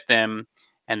submit them.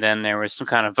 And then there was some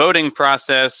kind of voting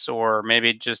process, or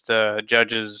maybe just a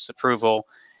judge's approval.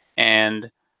 And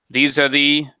these are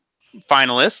the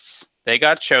finalists. They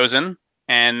got chosen,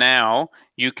 and now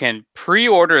you can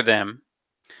pre-order them.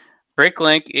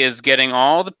 BrickLink is getting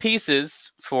all the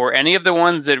pieces for any of the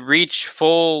ones that reach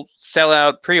full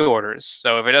sellout pre-orders.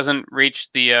 So if it doesn't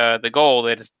reach the goal,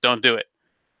 they just don't do it.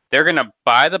 They're gonna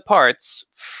buy the parts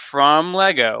from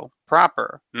Lego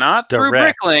proper, not through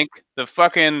Direct. BrickLink, the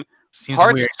fucking Seems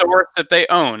parts weird. source that they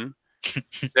own.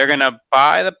 They're gonna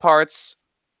buy the parts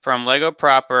from Lego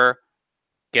proper,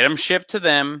 get them shipped to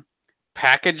them,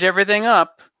 package everything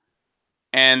up,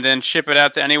 and then ship it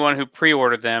out to anyone who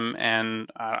pre-ordered them. And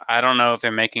I don't know if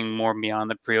they're making more beyond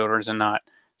the pre-orders or not.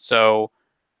 So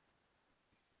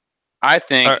I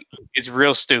think it's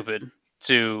real stupid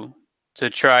to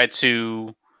try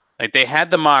to, like, they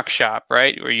had the mock shop,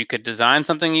 right, where you could design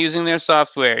something using their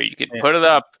software. You could put it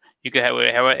up. You could it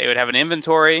would have an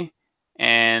inventory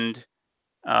and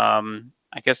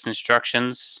I guess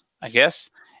instructions, I guess.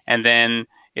 And then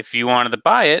if you wanted to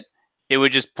buy it, it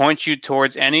would just point you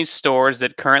towards any stores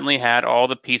that currently had all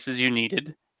the pieces you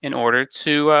needed in order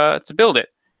to build it.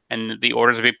 And the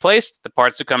orders would be placed, the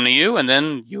parts would come to you, and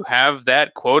then you have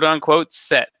that quote unquote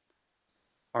set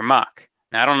or mock.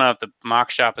 Now I don't know if the mock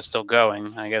shop is still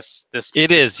going. I guess this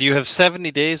It is. You have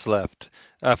 70 days left.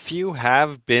 A few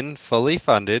have been fully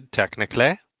funded,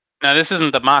 technically. Now this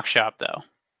isn't the mock shop though.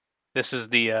 This is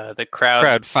the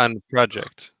Crowdfund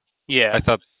project. Yeah. I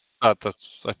thought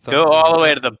that's. Go all the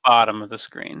way to the bottom of the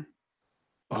screen.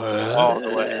 All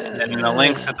the way. And then the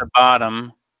links at the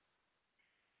bottom.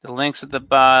 The links at the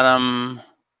bottom.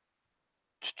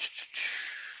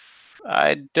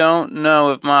 I don't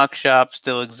know if mock shop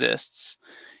still exists.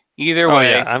 Either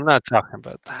way. Oh yeah, I'm not talking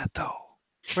about that though.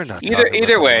 We're not.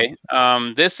 Either way,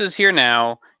 this is here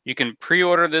now. You can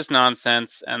pre-order this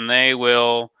nonsense, and they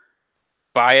will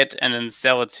buy it and then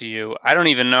sell it to you. I don't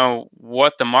even know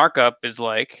what the markup is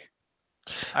like.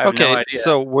 I have no idea.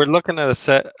 So we're looking at a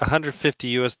set, 150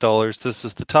 US dollars. This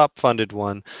is the top funded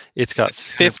one. It's got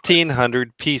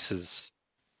 1,500 pieces.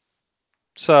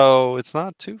 So it's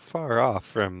not too far off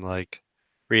from like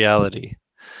reality.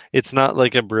 It's not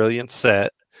like a brilliant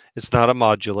set. It's not a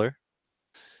modular.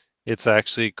 It's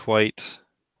actually quite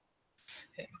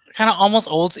kind of almost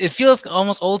old. It feels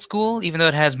almost old school, even though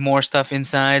it has more stuff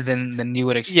inside than you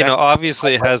would expect. You know,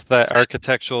 obviously it has that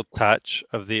architectural touch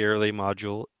of the early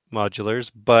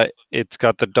modulars, but it's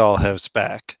got the dollhouse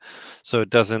back, so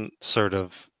it doesn't sort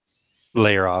of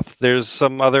layer off. There's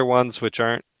some other ones which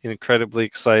aren't incredibly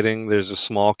exciting. There's a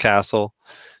small castle,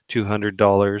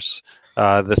 $200.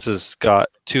 This has got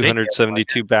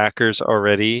 272 backers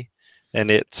already,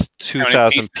 and it's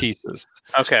 2,000 pieces.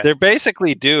 Okay. They're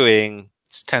basically doing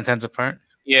it's 10 cents apart.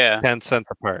 Yeah. 10 cents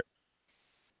apart.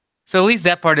 So at least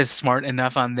that part is smart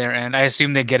enough on their end. I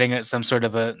assume they're getting at some sort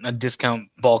of a discount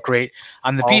bulk rate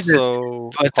on the pieces.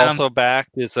 Also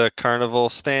backed is a carnival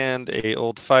stand, a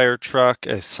old fire truck,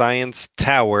 a science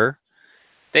tower.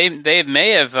 They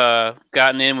may have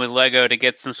gotten in with Lego to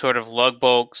get some sort of lug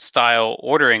bulk style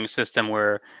ordering system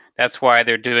where that's why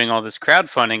they're doing all this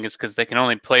crowdfunding, is because they can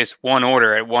only place one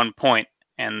order at one point,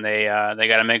 and they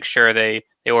got to make sure they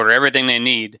order everything they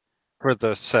need for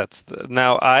the sets.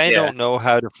 Now I don't know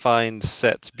how to find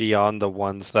sets beyond the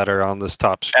ones that are on this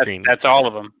top screen. That's all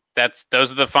of them.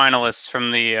 Those are the finalists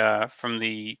from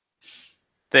the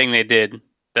thing they did.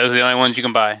 Those are the only ones you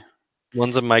can buy.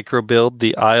 One's a micro build,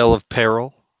 the Isle of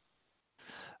Peril.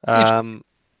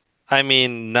 I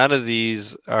mean, none of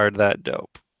these are that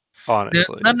dope,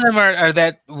 honestly. None of them are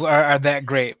that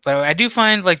great, but I do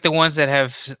find like the ones that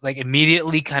have like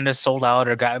immediately kind of sold out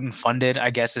or gotten funded, I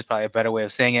guess is probably a better way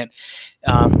of saying it,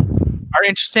 are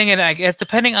interesting. And I guess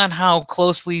depending on how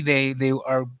closely they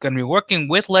are going to be working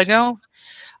with Lego,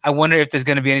 I wonder if there's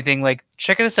going to be anything like,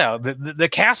 check this out. The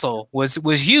castle was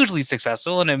hugely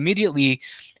successful and immediately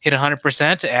hit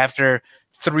 100% after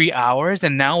 3 hours,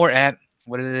 and now we're at,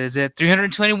 what is it,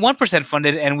 321%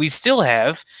 funded, and we still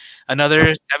have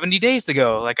another 70 days to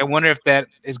go. Like, I wonder if that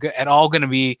is at all going to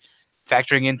be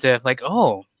factoring into like,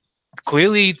 oh,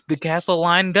 clearly the castle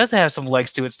line does have some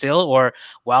legs to it still, or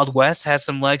Wild West has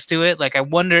some legs to it. Like, I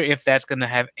wonder if that's going to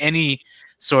have any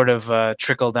sort of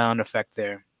trickle down effect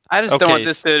there. I just don't want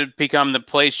this to become the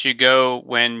place you go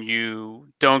when you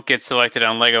don't get selected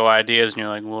on Lego Ideas, and you're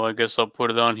like, well, I guess I'll put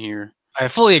it on here. I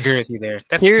fully agree with you there.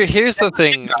 Here's the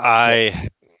thing. I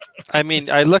mean,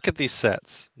 I look at these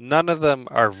sets. None of them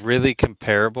are really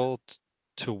comparable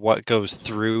to what goes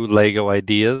through Lego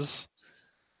Ideas.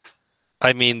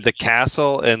 I mean, the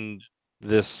castle and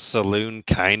this saloon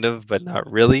kind of, but not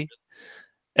really.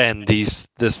 and this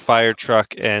fire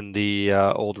truck and the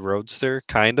old Roadster,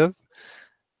 kind of.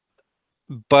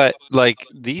 But like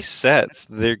these sets,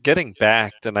 they're getting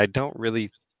backed, and I don't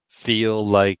really feel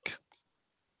like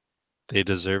they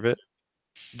deserve it.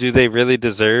 Do they really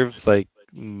deserve like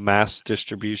mass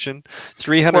distribution? Well,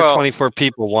 324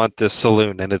 people want this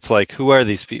saloon, and it's like, who are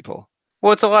these people?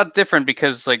 well, it's a lot different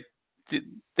because like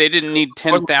they didn't need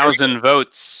Portland area. 10,000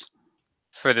 votes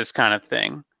for this kind of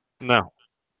thing. No.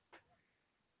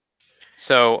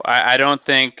 So I don't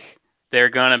think they're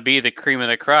gonna be the cream of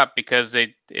the crop because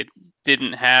it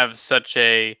didn't have such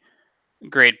a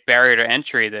great barrier to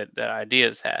entry that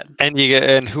ideas had.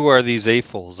 And who are these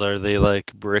AFOLs? Are they like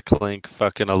BrickLink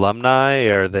fucking alumni?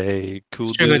 Are they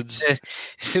cool Sure,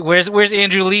 dudes? where's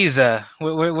Andrew Lee's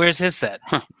where's his set?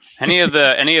 Any of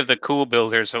the cool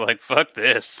builders are like, fuck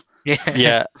this.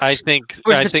 Yeah, I think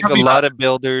Where's the a chubby lot buff? of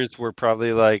builders were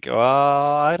probably like, "Oh,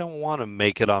 I don't want to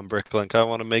make it on BrickLink. I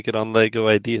want to make it on Lego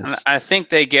And Ideas." I think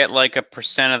they get like a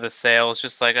 % of the sales,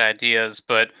 just like ideas.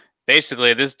 But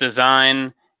basically, this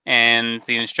design and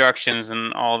the instructions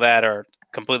and all that are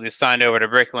completely signed over to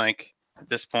BrickLink at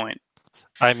this point.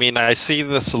 I mean, I see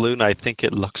the saloon. I think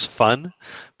it looks fun,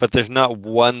 but there's not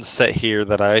one set here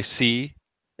that I see,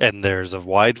 and there's a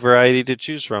wide variety to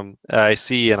choose from. I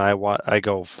see, and I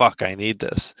go, "Fuck, I need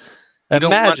this." You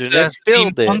don't want Imagine the it,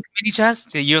 build steampunk it. mini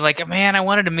chest? You're like, man, I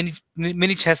wanted a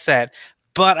mini chest set,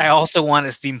 but I also want a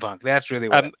steampunk. That's really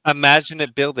what. Imagine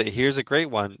it, build it. Here's a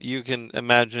great one. You can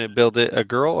imagine it, build it a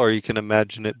girl, or you can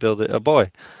imagine it, build it a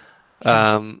boy.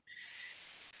 Um,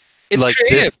 It's like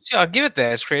creative. this. Yeah, I'll give it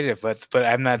that. It's creative, but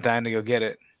I'm not dying to go get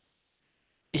it.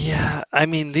 Yeah, I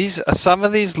mean some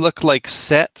of these look like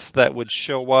sets that would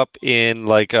show up in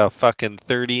like a fucking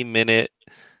 30-minute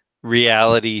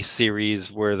reality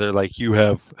series where they're like, you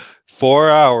have 4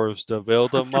 hours to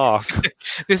build a mock.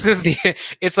 This is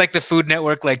it's like the Food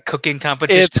Network like cooking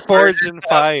competition. It's Forge and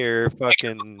Fire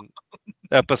fucking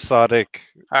episodic.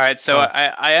 All right, so Oh.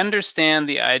 I understand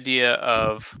the idea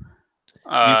of.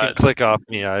 You can click off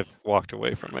me. I've walked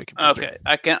away from my computer. Okay,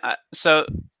 I can. So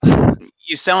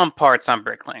you sell them parts on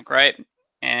BrickLink, right?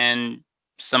 And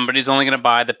somebody's only going to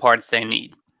buy the parts they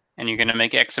need, and you're going to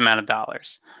make X amount of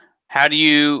dollars. How do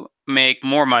you make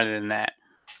more money than that?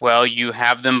 Well, you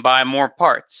have them buy more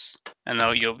parts, and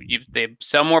they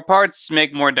sell more parts,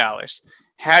 make more dollars.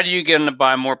 How do you get them to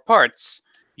buy more parts?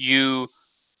 You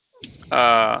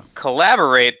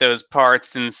collaborate those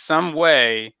parts in some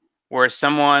way where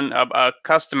a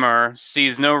customer,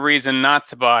 sees no reason not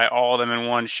to buy all of them in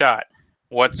one shot.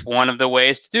 What's one of the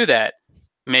ways to do that?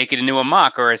 Make it into a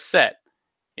mock or a set.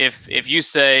 If you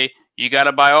say you got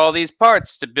to buy all these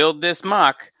parts to build this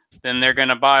mock, then they're going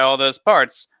to buy all those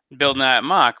parts, building that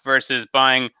mock, versus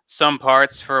buying some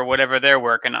parts for whatever they're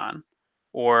working on,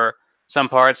 or some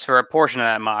parts for a portion of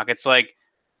that mock. It's like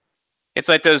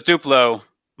those Duplo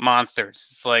monsters.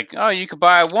 It's like, oh, you could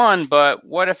buy one, but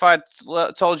what if I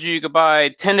told you could buy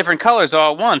 10 different colors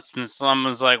all at once? And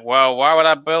someone's like, well, why would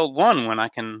I build one when I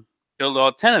can build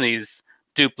all 10 of these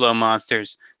Duplo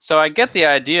monsters? So I get the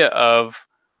idea of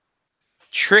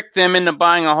trick them into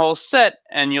buying a whole set,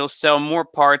 and you'll sell more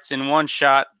parts in one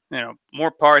shot.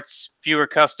 More parts, fewer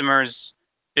customers,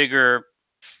 bigger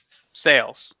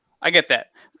sales. I get that.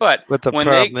 But the when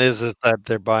problem is that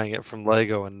they're buying it from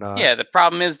Lego and not. Yeah, the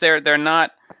problem is they're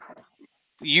not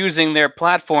using their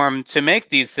platform to make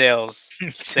these sales.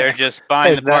 They're just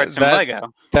buying the parts from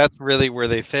Lego. That's really where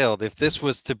they failed. If this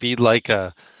was to be like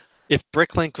if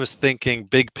BrickLink was thinking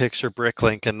big picture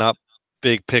BrickLink and not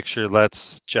big picture,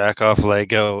 let's jack off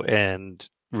Lego and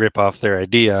rip off their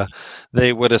idea,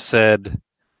 they would have said,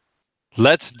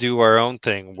 let's do our own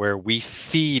thing where we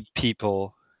feed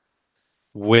people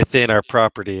within our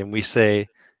property and we say,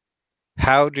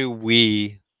 how do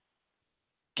we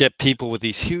get people with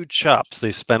these huge shops?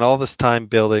 They've spent all this time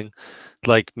building.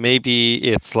 Like maybe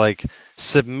it's like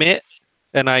submit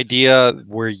an idea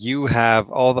where you have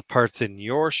all the parts in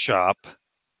your shop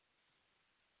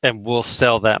and we'll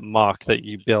sell that mock that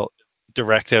you built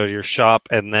direct out of your shop,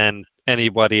 and then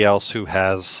anybody else who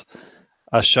has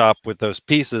a shop with those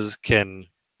pieces can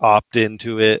opt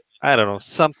into it. I don't know,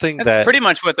 something That's pretty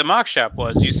much what the mock shop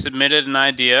was. You submitted an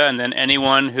idea, and then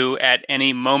anyone who at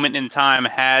any moment in time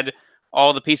had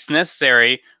all the pieces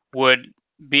necessary would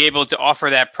be able to offer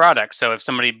that product. So if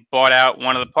somebody bought out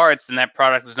one of the parts, then that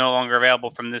product was no longer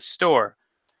available from this store.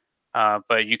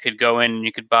 But you could go in and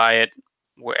you could buy it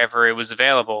wherever it was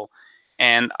available.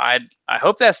 And I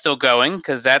hope that's still going,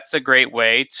 because that's a great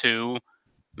way to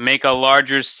make a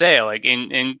larger sale, like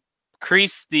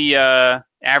increase the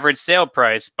average sale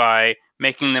price by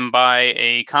making them buy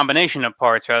a combination of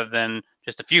parts rather than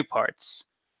just a few parts.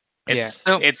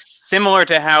 It's similar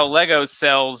to how Lego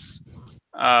sells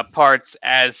parts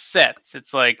as sets.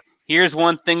 It's like, here's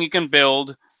one thing you can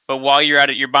build, but while you're at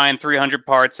it, you're buying 300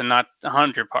 parts and not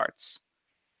 100 parts.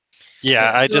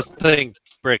 Yeah, I just think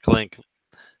BrickLink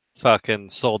fucking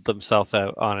sold themselves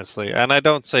out, honestly. And I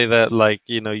don't say that like,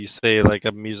 you say like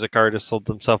a music artist sold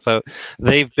themselves out.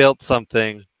 They've built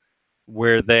something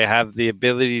where they have the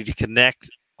ability to connect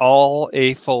all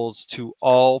AFOLs to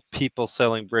all people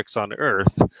selling bricks on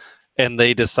Earth, and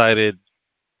they decided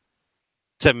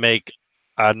to make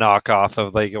a knockoff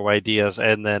of Lego Ideas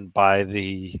and then buy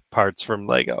the parts from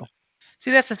Lego.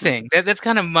 See, that's the thing. That's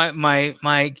kind of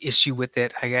my issue with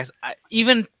it, I guess.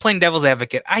 Even playing devil's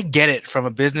advocate, I get it from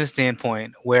a business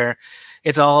standpoint where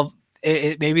it's all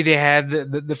maybe they had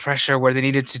the pressure where they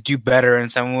needed to do better,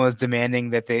 and someone was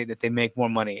demanding that they make more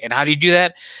money. And how do you do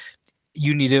that?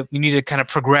 You need to kind of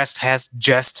progress past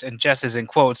just as in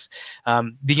quotes,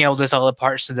 being able to sell the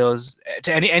parts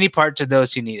to any part to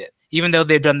those who need it. Even though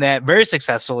they've done that very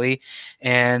successfully,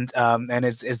 and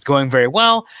it's going very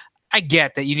well. I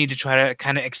get that you need to try to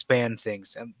kind of expand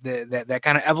things, and that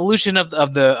kind of evolution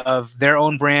of their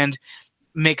own brand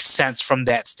makes sense from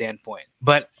that standpoint.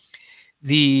 But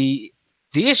the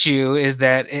issue is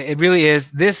that it really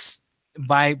is this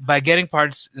by getting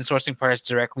parts and sourcing parts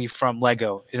directly from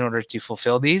Lego in order to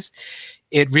fulfill these,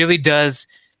 it really does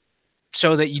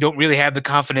show that you don't really have the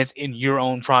confidence in your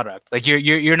own product. Like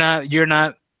you're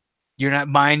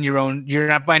not buying your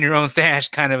own stash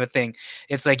kind of a thing.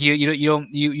 It's like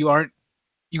you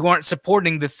aren't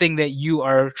supporting the thing that you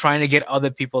are trying to get other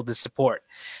people to support.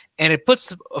 And it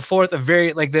puts forth a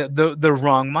very like the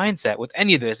wrong mindset with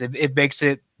any of this. It makes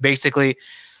it basically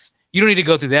you don't need to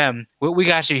go through them. We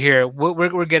got you here.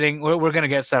 We're gonna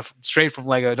get stuff straight from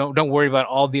Lego. Don't worry about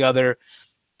all the other.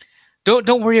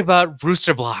 Don't worry about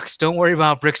Rooster Blocks. Don't worry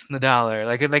about bricks in the dollar.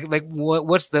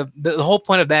 What's the whole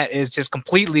point of that is just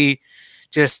completely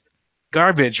just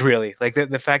garbage, really. Like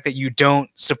the fact that you don't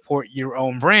support your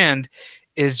own brand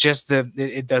is just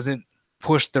it doesn't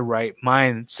push the right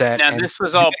mindset. Now, this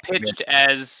was all pitched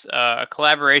as a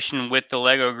collaboration with the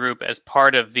Lego Group as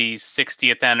part of the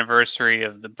 60th anniversary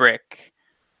of the brick.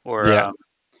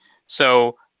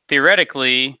 So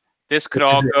theoretically, this could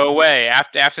all go away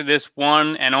after this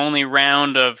one and only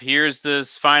round of here's the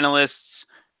finalists.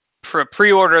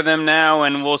 Pre-order them now,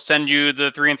 and we'll send you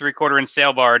the 3 3/4 inch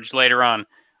sail barge later on.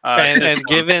 And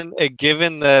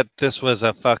given that this was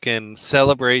a fucking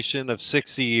celebration of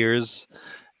 60 years,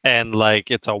 and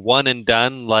like it's a one and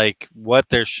done, like what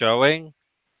they're showing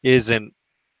isn't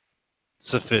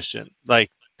sufficient.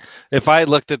 Like if I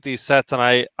looked at these sets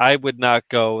and I would not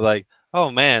go like,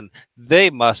 oh man, they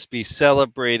must be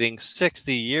celebrating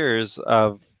 60 years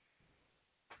of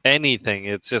anything.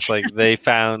 It's just like they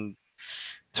found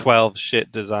 12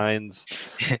 shit designs.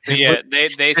 Yeah, they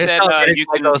said you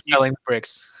can selling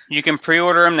bricks. You can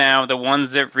pre-order them now. The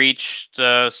ones that reached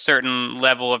a certain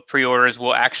level of pre-orders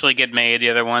will actually get made. The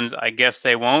other ones, I guess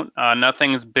they won't.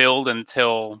 Nothing's billed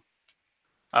until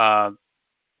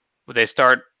they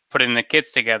start putting the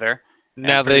kits together.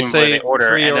 Now they say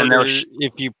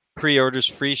if you pre-orders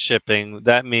free shipping,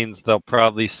 that means they'll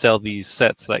probably sell these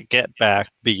sets that get back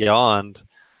beyond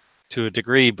to a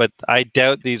degree. But I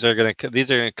doubt these are gonna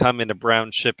come in a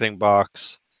brown shipping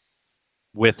box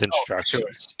with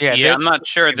instructions. Sure. Yeah, I'm not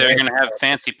sure they're going to have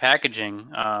fancy packaging,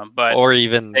 but or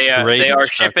even they are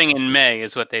shipping in May,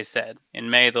 is what they said. In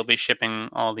May, they'll be shipping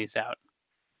all these out.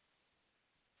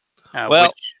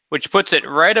 Which puts it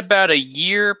right about a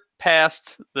year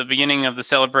past the beginning of the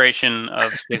celebration of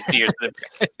 60 years.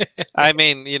 I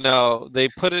mean, they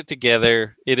put it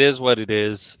together. It is what it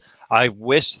is. I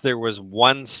wish there was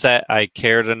one set I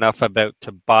cared enough about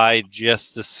to buy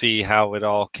just to see how it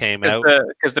all came out.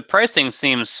 Because the pricing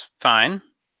seems fine.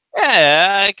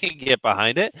 Yeah, I can get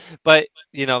behind it. But,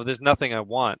 there's nothing I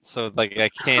want. So, like, I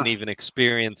can't even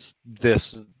experience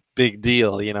this big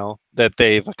deal, that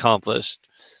they've accomplished,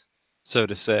 so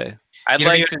to say. I'd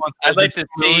like to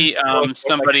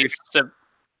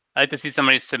see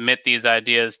somebody submit these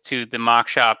ideas to the mock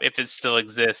shop if it still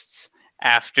exists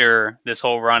after this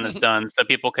whole run is done, so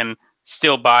people can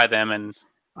still buy them. And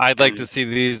I'd like to see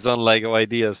these on Lego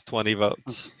Ideas, 20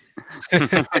 votes.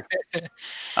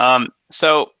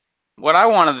 So what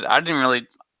I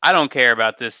don't care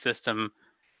about this system,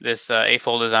 this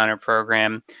AFOL Designer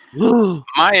Program.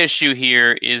 My issue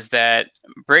here is that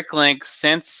BrickLink,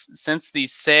 since the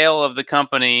sale of the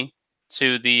company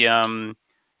to the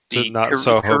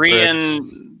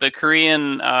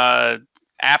Korean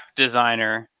app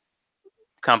designer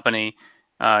company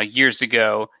years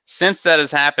ago, since that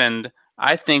has happened,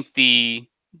 I think the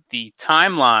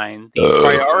timeline, the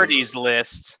priorities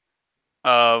list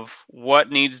of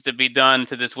what needs to be done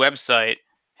to this website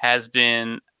has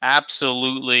been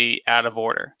absolutely out of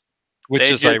order. Which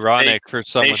They is just ironic for they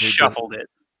someone shuffled it.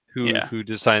 Yeah. who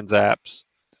designs apps.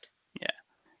 Yeah.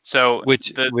 So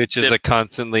Which is a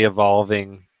constantly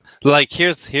evolving. Like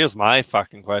here's my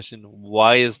fucking question.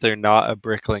 Why is there not a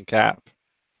BrickLink app?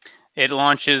 it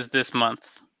launches this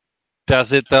month.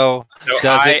 Does it though? So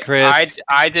Does it, Chris?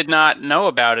 I did not know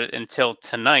about it until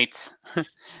tonight.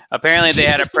 Apparently, they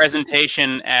had a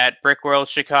presentation at BrickWorld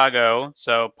Chicago.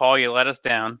 So, Paul, you let us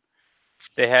down.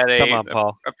 They had Come on,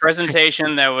 Paul. a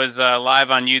presentation that was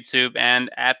live on YouTube and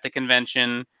at the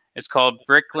convention. It's called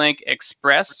BrickLink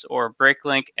Express or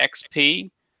BrickLink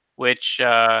XP, which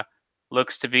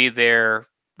looks to be their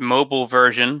mobile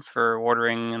version for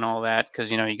ordering and all that,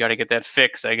 because you got to get that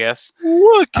fix, I guess.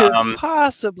 What could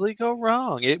possibly go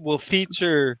wrong? It will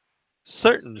feature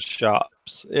certain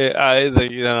shops.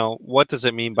 What does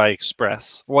it mean by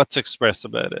express? What's express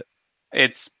about it?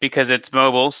 It's because it's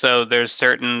mobile, so there's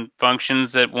certain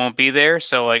functions that won't be there.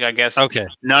 So, like, I guess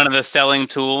none of the selling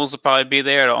tools will probably be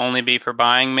there. It'll only be for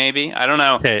buying, maybe. I don't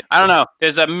know. Okay. I don't know.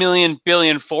 There's a million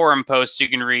billion forum posts you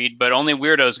can read, but only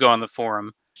weirdos go on the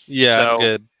forum. Yeah, So, I'm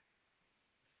good.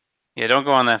 Yeah, don't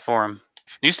go on that forum.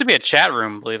 There used to be a chat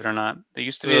room, believe it or not. There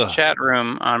used to be a chat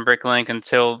room on BrickLink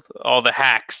until all the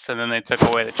hacks, and then they took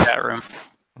away the chat room.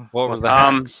 What were the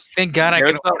hacks? Thank God I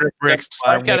can order bricks. The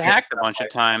site got hacked a bunch of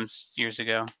times years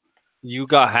ago. You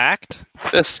got hacked?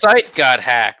 The site got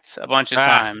hacked a bunch of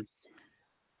times.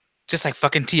 Just like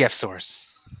fucking TF Source.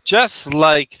 Just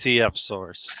like TF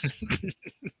Source.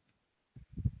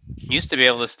 Used to be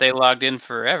able to stay logged in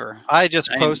forever. I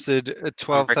just posted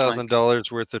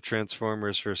 $12,000 worth of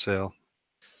Transformers for sale.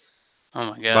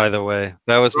 Oh my god! By the way,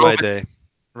 that was my day.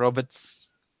 Robots.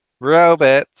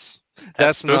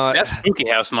 That's spooky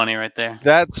house money right there.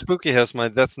 That's spooky house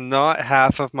money. That's not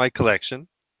half of my collection.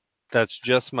 That's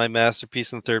just my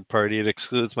masterpiece and third party. It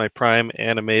excludes my Prime,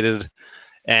 Animated,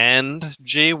 and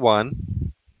J1.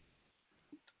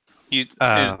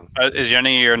 Is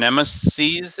any of your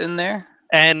Nemesis in there?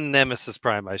 And Nemesis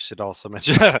Prime, I should also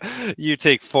mention. You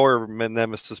take 4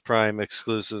 Nemesis Prime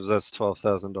exclusives, that's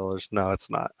 $12,000. No, it's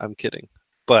not. I'm kidding.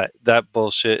 But that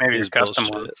bullshit is custom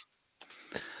bullshit.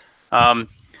 Ones.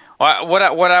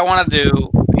 What I want to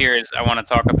do here is I want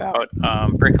to talk about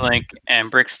BrickLink and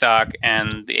BrickStock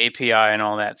and the API and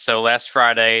all that. So last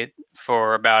Friday,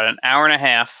 for about an hour and a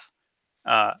half,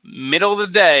 middle of the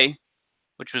day,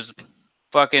 which was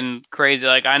fucking crazy.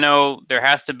 Like, I know there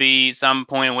has to be some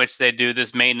point in which they do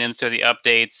this maintenance or the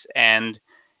updates, and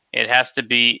it has to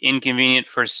be inconvenient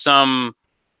for some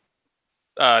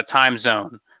time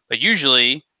zone. But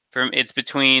usually, it's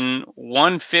between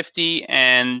 1:50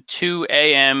 and 2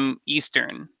 a.m.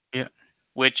 Eastern. Yeah,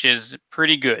 which is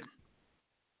pretty good.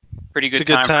 Pretty good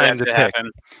time for that to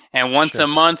happen. And once a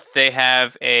month, they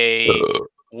have a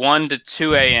 1 to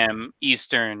 2 a.m.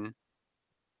 Eastern.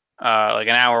 Like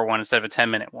an hour one instead of a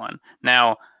 10-minute one.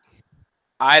 Now,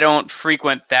 I don't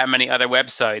frequent that many other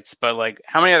websites, but like,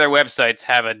 how many other websites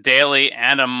have a daily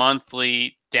and a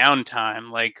monthly downtime?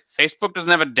 Like, Facebook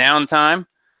doesn't have a downtime.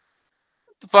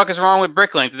 What the fuck is wrong with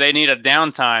BrickLink? Do they need a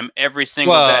downtime every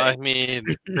single day? Well, I mean,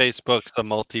 Facebook's a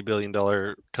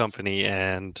multi-billion-dollar company,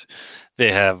 and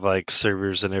they have like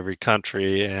servers in every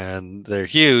country, and they're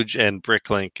huge. And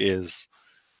BrickLink is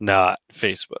not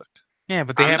Facebook. Yeah,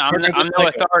 but they I'm no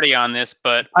authority on this,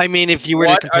 but I mean, if you were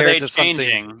to compare it to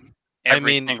something,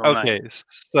 every single night?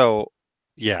 So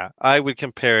yeah, I would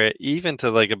compare it even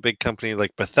to like a big company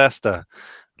like Bethesda,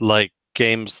 like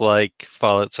games like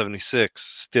Fallout 76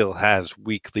 still has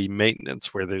weekly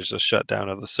maintenance where there's a shutdown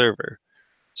of the server.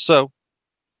 So,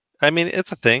 I mean,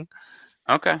 it's a thing.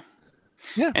 Okay.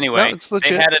 Yeah. Anyway,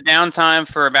 they had a downtime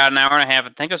for about an hour and a half. I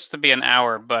think it was to be an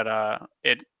hour, but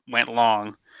it went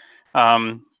long.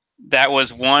 That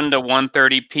was 1 to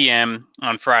 1:30 p.m.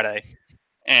 on Friday,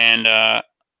 and I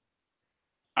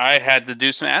had to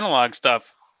do some analog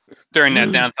stuff during that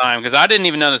downtime because I didn't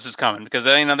even know this was coming, because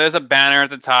there's a banner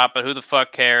at the top, but who the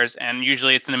fuck cares? And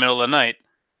usually it's in the middle of the night.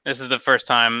 This is the first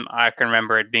time I can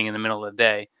remember it being in the middle of the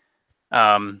day.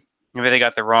 Maybe they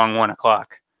got the wrong 1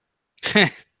 o'clock.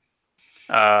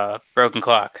 Broken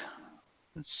clock.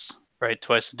 It's right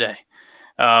twice a day.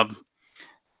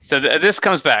 So this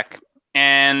comes back.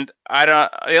 And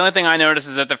the only thing I notice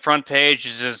is that the front page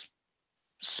is just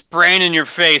spraying in your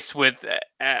face with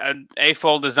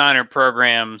AFOL Designer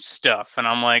Program stuff. And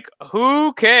I'm like,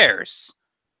 who cares?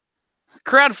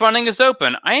 Crowdfunding is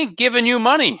open. I ain't giving you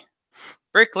money.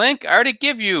 BrickLink, I already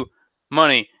give you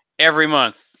money every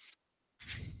month.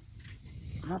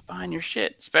 I'm not buying your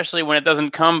shit, especially when it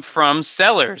doesn't come from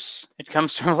sellers. It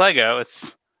comes from Lego.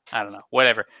 I don't know,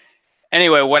 whatever.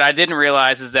 Anyway, what I didn't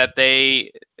realize is that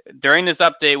during this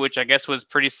update, which I guess was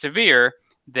pretty severe,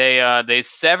 they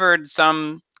severed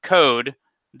some code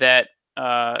that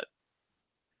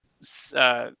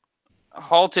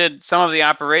halted some of the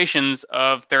operations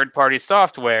of third-party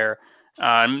software,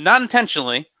 not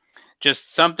intentionally,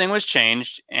 just something was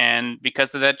changed, and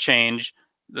because of that change,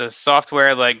 the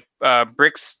software like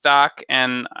BrickStock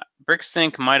and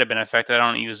BrickSync might have been affected. I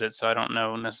don't use it, so I don't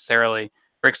know necessarily.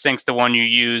 BrickSync's the one you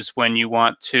use when you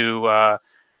want to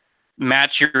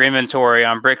match your inventory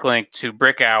on BrickLink to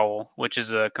BrickOwl, which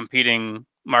is a competing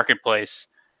marketplace,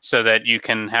 so that you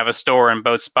can have a store in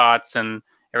both spots, and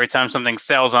every time something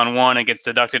sells on one, it gets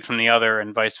deducted from the other,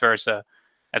 and vice versa.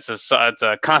 It's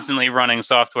a constantly running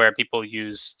software people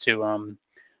use to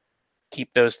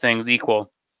keep those things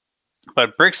equal.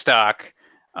 But BrickStock,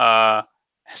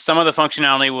 some of the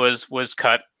functionality was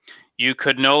cut. You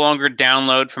could no longer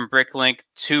download from BrickLink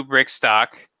to BrickStock,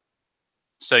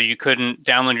 so you couldn't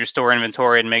download your store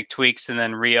inventory and make tweaks and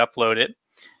then re-upload it.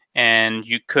 And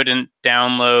you couldn't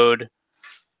download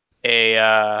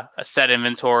a set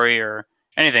inventory or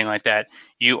anything like that.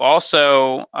 You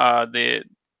also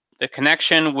the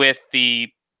connection with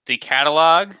the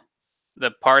catalog,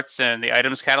 the parts and the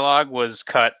items catalog was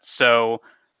cut. So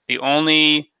the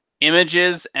only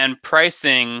images and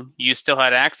pricing you still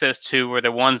had access to were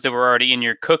the ones that were already in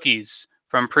your cookies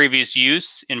from previous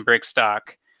use in BrickStock.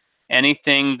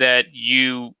 Anything that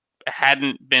you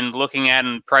hadn't been looking at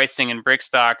in pricing in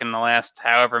BrickStock in the last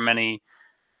however many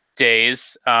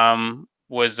days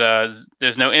was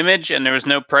there's no image and there was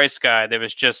no price guide. There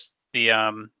was just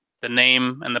the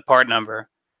name and the part number.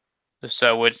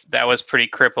 So that was pretty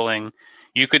crippling.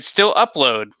 You could still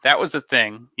upload. That was the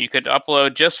thing. You could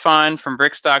upload just fine from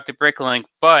BrickStock to BrickLink,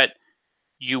 but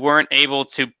you weren't able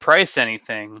to price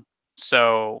anything.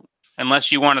 So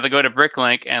unless you wanted to go to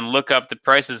BrickLink and look up the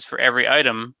prices for every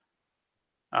item,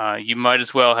 you might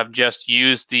as well have just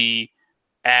used the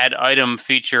add item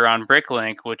feature on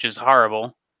BrickLink, which is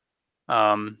horrible.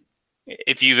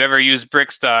 If you've ever used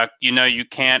BrickStock, you know you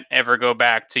can't ever go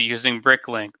back to using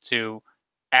BrickLink to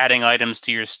adding items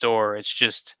to your store. It's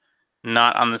just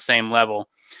not on the same level.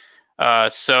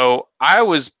 So I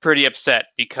was pretty upset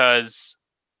because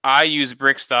I use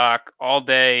BrickStock all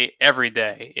day, every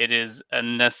day. It is a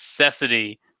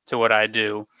necessity to what I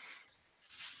do.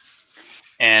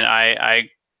 And I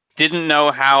didn't know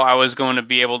how I was going to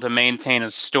be able to maintain a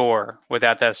store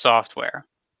without that software.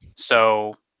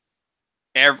 So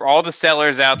all the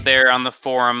sellers out there on the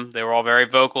forum, they were all very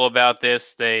vocal about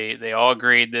this. They all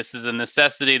agreed this is a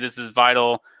necessity. This is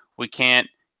vital. We can't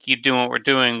keep doing what we're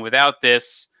doing without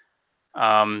this.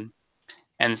 And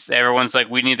everyone's like,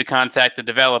 we need to contact the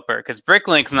developer because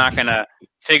BrickLink's not going to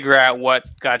figure out what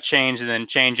got changed and then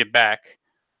change it back.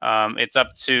 It's up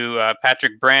to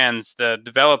Patrick Brands, the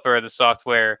developer of the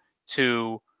software,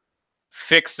 to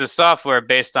fix the software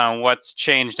based on what's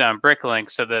changed on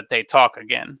BrickLink so that they talk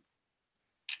again.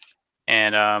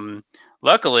 And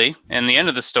luckily, in the end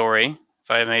of the story,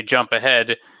 if I may jump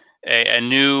ahead, a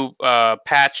new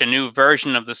patch, a new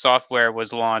version of the software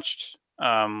was launched.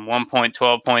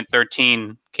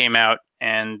 1.12.13 came out,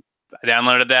 and I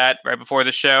downloaded that right before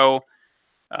the show,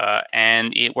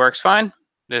 and it works fine.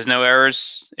 There's no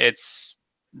errors. It's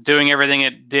doing everything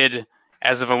it did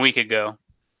as of a week ago,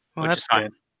 which is fine.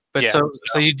 Good. But yeah, so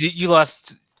you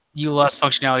lost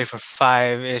functionality for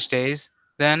 5-ish days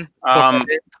then?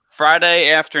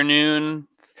 Friday afternoon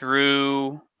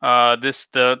through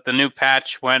the new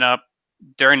patch went up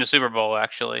during the Super Bowl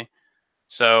actually,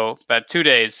 so about 2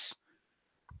 days.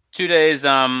 2 days,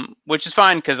 which is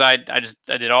fine because I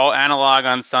did all analog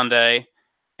on Sunday,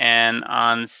 and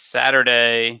on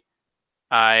Saturday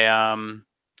I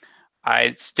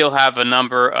still have a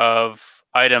number of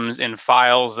items in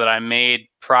files that I made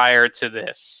prior to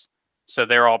this, so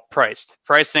they're all priced.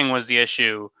 Pricing was the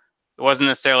issue. It wasn't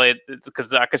necessarily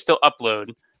because I could still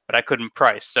upload, but I couldn't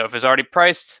price. So if it's already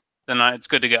priced, then it's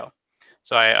good to go.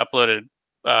 So I uploaded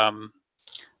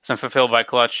some Fulfilled by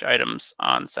Clutch items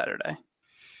on Saturday.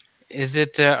 Is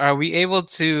it? Are we able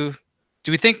to?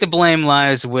 Do we think the blame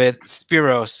lies with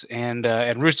Spiros and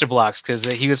Rooster Blocks because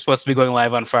he was supposed to be going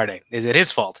live on Friday? Is it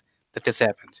his fault that this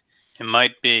happened? It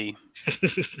might be.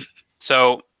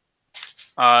 So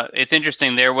it's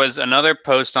interesting. There was another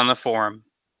post on the forum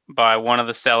by one of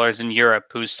the sellers in Europe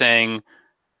who's saying,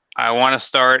 I want to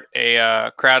start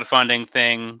a crowdfunding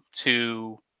thing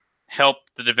to help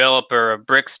the developer of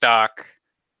BrickStock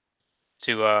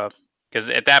to because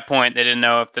at that point they didn't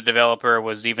know if the developer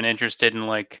was even interested in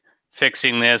like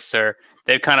fixing this, or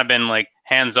they've kind of been like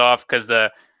hands off because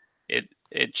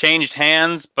it changed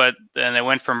hands, but then it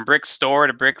went from BrickStore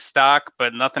to BrickStock,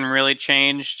 but nothing really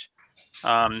changed.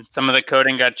 Some of the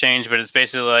coding got changed, but it's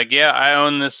basically like, yeah, I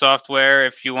own this software.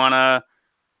 If you wanna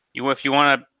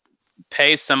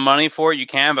pay some money for it, you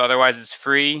can, but otherwise it's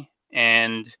free.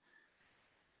 And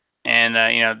they're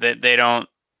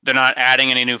not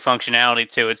adding any new functionality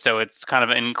to it, so it's kind of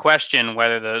in question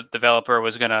whether the developer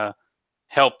was gonna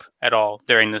help at all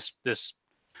during this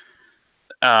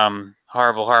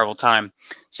horrible time.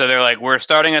 So they're like, we're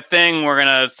starting a thing. We're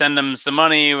gonna send them some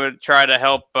money. We'll try to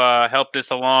help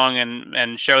this along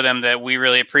and show them that we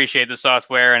really appreciate the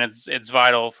software and it's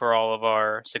vital for all of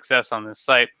our success on this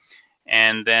site.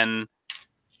 And then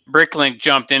BrickLink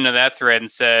jumped into that thread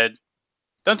and said,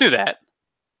 "Don't do that.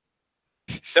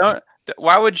 Don't.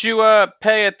 Why would you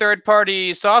pay a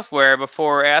third-party software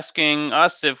before asking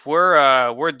us if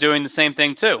we're doing the same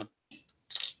thing too?"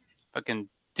 Fucking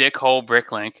dickhole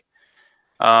BrickLink.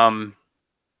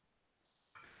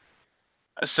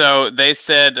 So they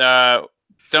said,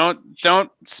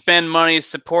 don't spend money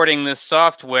supporting this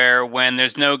software when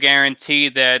there's no guarantee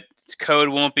that code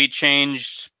won't be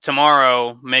changed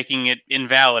tomorrow, making it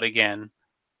invalid again.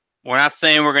 We're not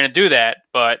saying we're going to do that,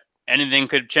 but anything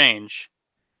could change.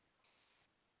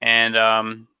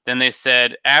 And then they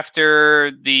said,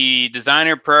 after the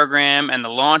designer program and the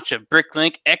launch of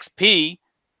BrickLink XP,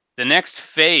 the next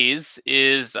phase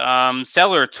is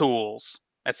seller tools.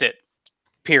 That's it.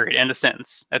 Period. End of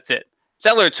sentence. That's it.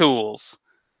 Seller tools.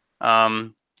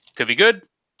 Could be good.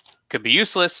 Could be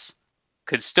useless.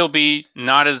 Could still be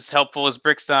not as helpful as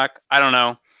BrickStock. I don't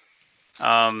know.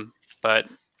 But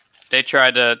they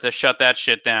tried to shut that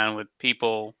shit down with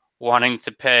people wanting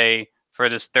to pay for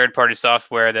this third-party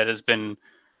software that has been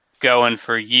going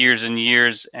for years and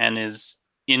years and is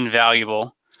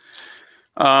invaluable.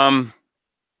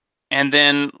 And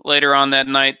then later on that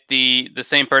night, the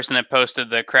same person that posted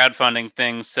the crowdfunding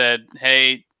thing said,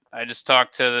 "Hey, I just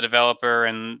talked to the developer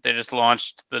and they just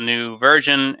launched the new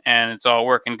version and it's all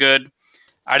working good.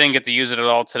 I didn't get to use it at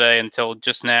all today until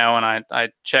just now, and I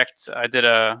checked. I did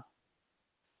a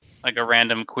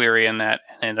random query in that,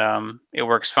 and it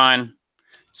works fine.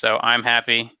 So I'm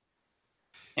happy,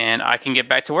 and I can get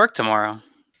back to work tomorrow.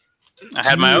 I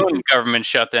had my own government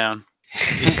shutdown."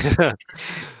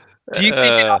 Do you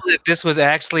think that this was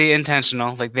actually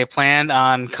intentional? Like they planned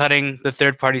on cutting the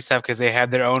third-party stuff because they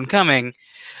had their own coming,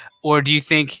 or do you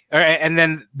think? And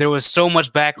then there was so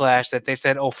much backlash that they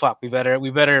said, "Oh fuck, we better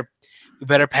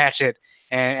patch it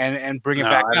and bring it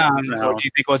back on." No. Or do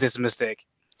you think it was just a mistake?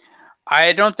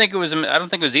 I don't think it was. I don't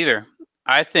think it was either.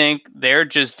 I think they're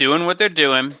just doing what they're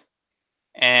doing,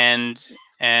 and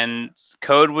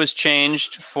code was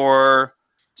changed for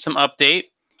some update,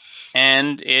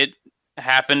 and it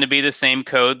happened to be the same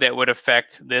code that would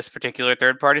affect this particular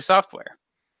third-party software.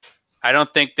 I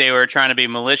don't think they were trying to be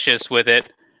malicious with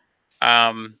it.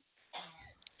 I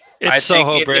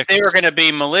think if they were going to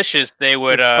be malicious, they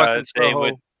would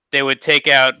take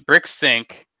out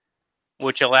BrickSync,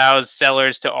 which allows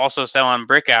sellers to also sell on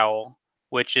BrickOwl,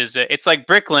 which is it's like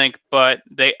BrickLink, but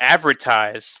they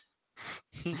advertise.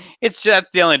 It's just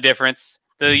the only difference.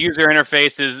 The user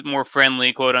interface is more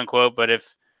friendly, quote unquote. But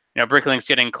if BrickLink's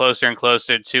getting closer and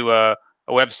closer to a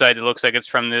website that looks like it's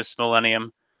from this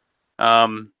millennium,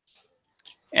 and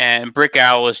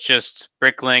BrickOwl is just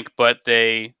BrickLink, but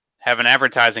they have an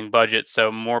advertising budget,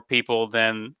 so more people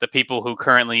than the people who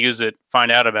currently use it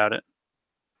find out about it.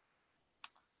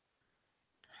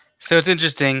 So it's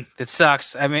interesting. It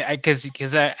sucks. I mean,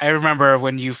 because I remember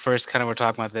when you first kind of were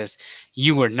talking about this,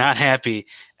 you were not happy,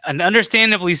 and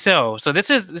understandably so. So this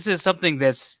is something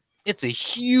it's a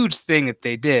huge thing that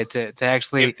they did to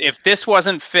actually. If this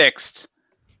wasn't fixed,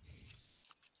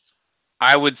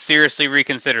 I would seriously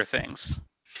reconsider things.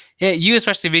 Yeah, you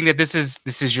especially being that this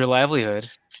is your livelihood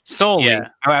solely. Yeah.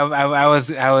 I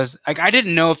was like, I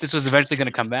didn't know if this was eventually going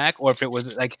to come back or if it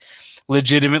was like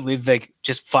legitimately like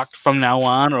just fucked from now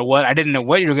on or what. I didn't know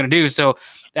what you were going to do, so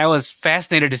I was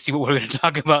fascinated to see what we were going to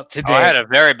talk about today. I had a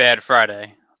very bad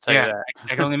Friday. I'll tell you that.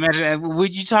 I can only imagine. And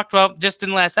what you talked about just in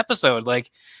the last episode, like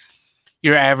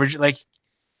your average, like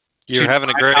you're having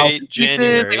a great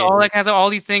January. Like all that kinds of all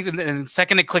these things, and the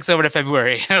second it clicks over to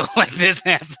February, like this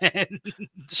happened.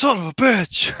 Son of a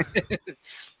bitch!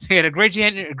 You had a great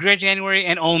January,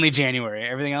 and only January.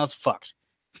 Everything else fucked.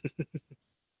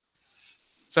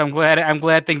 So I'm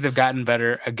glad things have gotten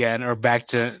better again, or back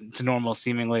to normal,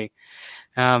 seemingly.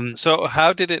 So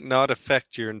how did it not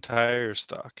affect your entire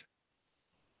stock?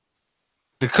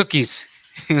 The cookies.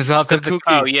 It was all because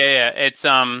oh yeah. It's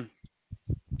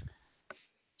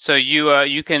So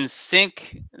you can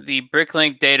sync the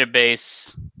BrickLink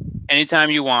database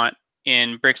anytime you want,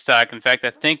 in BrickStock. In fact,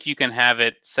 I think you can have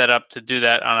it set up to do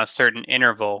that on a certain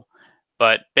interval.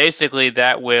 But basically,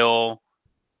 that will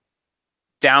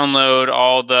download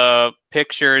all the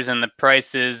pictures and the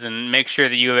prices and make sure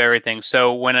that you have everything.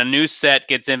 So when a new set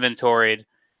gets inventoried,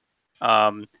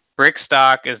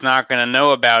 BrickStock is not going to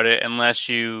know about it unless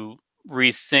you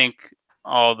resync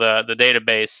all the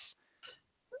database.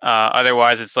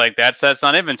 Otherwise, it's like that set's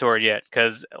not inventoried yet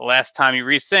because last time you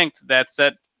resynced, that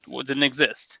set didn't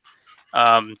exist.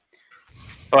 But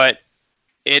I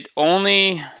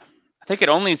think it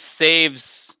only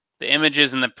saves the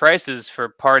images and the prices for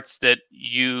parts that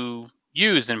you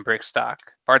use in BrickStock,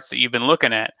 parts that you've been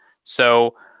looking at.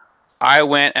 So I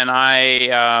went and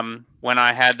when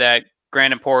I had that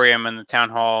Grand Emporium and the Town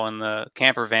Hall and the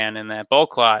camper van in that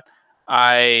bulk lot,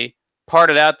 I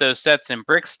parted out those sets in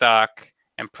BrickStock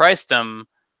and priced them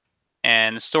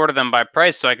and sorted them by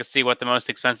price so I could see what the most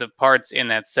expensive parts in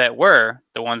that set were,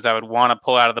 the ones I would want to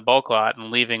pull out of the bulk lot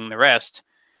and leaving the rest.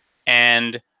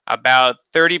 And about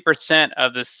 30%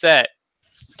 of the set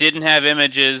didn't have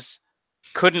images,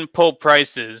 couldn't pull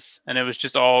prices, and it was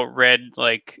just all red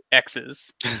like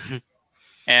X's.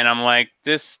 And I'm like,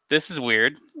 this is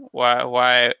weird.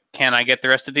 Why can't I get the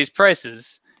rest of these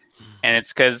prices? And it's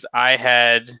because I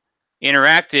had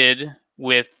interacted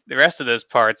with the rest of those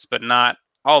parts, but not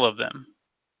all of them.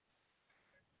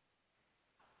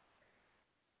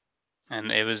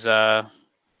 And it was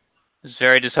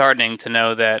very disheartening to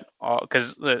know that,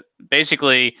 because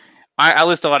basically I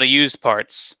list a lot of used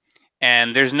parts,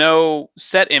 and there's no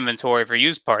set inventory for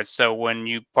used parts. So when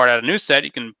you part out a new set,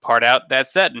 you can part out that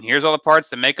set, and here's all the parts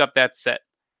that make up that set.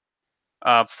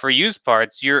 For used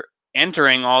parts, you're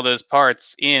entering all those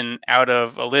parts out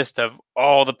of a list of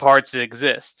all the parts that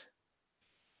exist.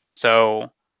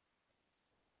 So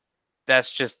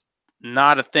that's just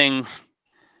not a thing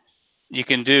you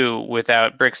can do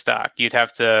without BrickStock. You'd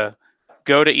have to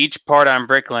go to each part on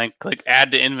BrickLink, click add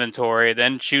to inventory,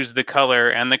 then choose the color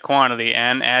and the quantity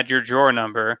and add your drawer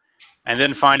number, and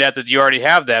then find out that you already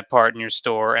have that part in your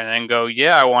store, and then go,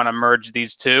 yeah, I want to merge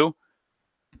these two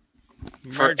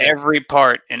for every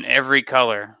part in every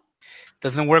color.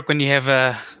 Doesn't work when you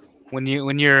have when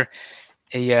you're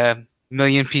a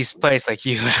million piece place like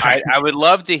you. I would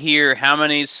love to hear how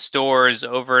many stores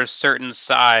over a certain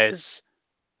size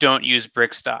don't use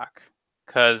BrickStock,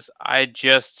 because I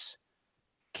just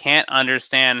can't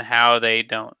understand how they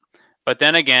don't. But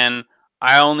then again,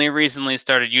 I only recently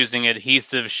started using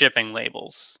adhesive shipping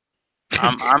labels.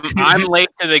 I'm late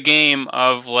to the game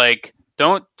of like,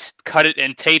 don't cut it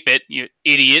and tape it, you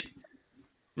idiot.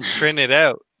 Print it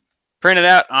out. Print it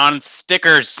out on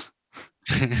stickers.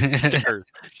 Stickers.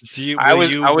 Will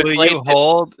you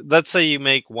hold? Let's say you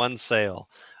make one sale,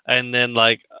 and then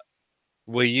like,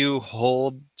 will you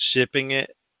hold shipping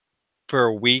it for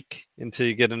a week until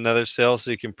you get another sale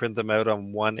so you can print them out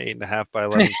on one 8.5 by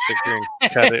 11 sticker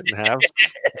and cut it in half?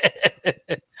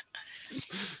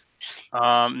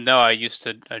 No, I used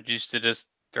to just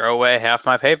throw away half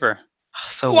my paper.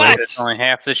 So what? It's only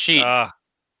half the sheet.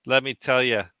 Let me tell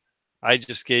you, I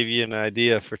just gave you an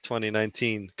idea for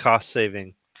 2019 cost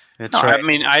saving. That's right. I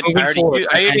mean, I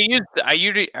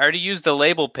already used the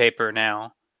label paper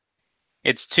now.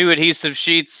 It's 2 adhesive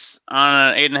sheets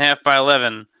on an 8.5 by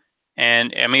 11,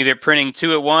 and I'm either printing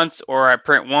 2 at once or I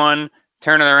print 1,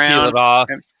 turn it around, peel it off.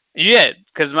 Yeah,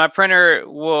 because my printer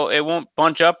it won't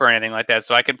bunch up or anything like that,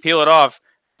 so I can peel it off,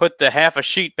 put the half a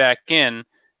sheet back in,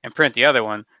 and print the other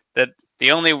one. The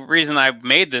only reason I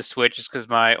made this switch is because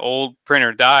my old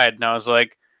printer died, and I was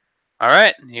like, all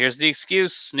right, here's the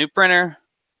excuse. New printer,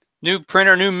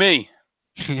 new me.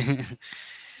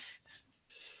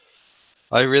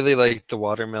 I really like the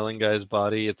watermelon guy's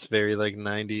body. It's very like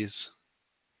 90s.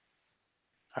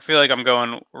 I feel like I'm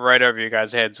going right over you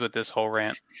guys' heads with this whole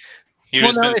rant. You've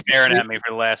just been staring at me for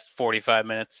the last 45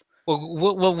 minutes.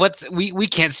 Well, we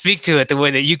can't speak to it the way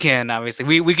that you can.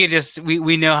 Obviously, we can just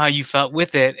we know how you felt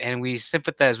with it, and we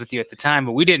sympathize with you at the time,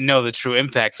 but we didn't know the true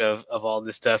impact of all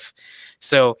this stuff.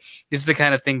 So this is the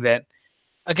kind of thing that,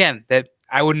 again, that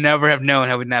I would never have known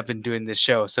had we not been doing this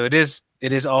show. So it is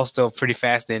all still pretty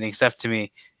fascinating stuff to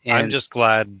me. And I'm just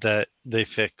glad that they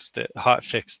fixed it, hot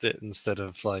fixed it, instead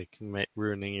of like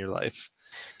ruining your life.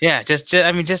 Yeah, just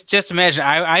imagine.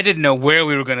 I didn't know where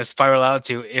we were going to spiral out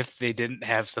to if they didn't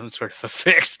have some sort of a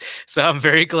fix. So I'm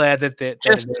very glad that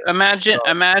just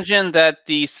imagine that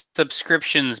the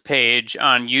subscriptions page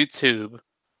on YouTube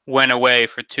went away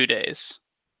for 2 days.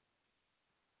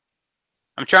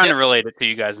 I'm trying to relate it to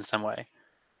you guys in some way.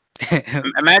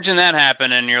 Imagine that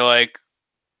happened, and you're like,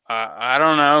 I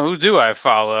don't know, who do I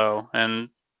follow? And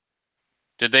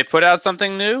did they put out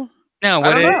something new? No,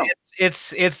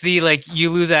 It's the like you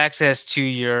lose access to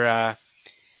your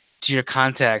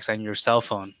contacts on your cell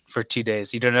phone for 2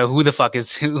 days. You don't know who the fuck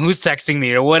is who's texting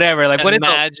me or whatever. Like what is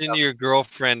Imagine your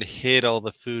girlfriend hid all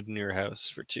the food in your house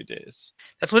for 2 days.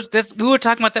 we were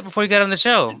talking about that before you got on the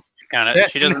show. Kind of.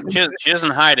 She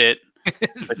doesn't hide it,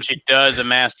 but she does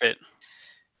amass it.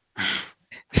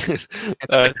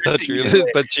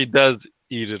 But she does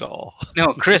eat it all.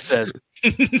 No, Chris does.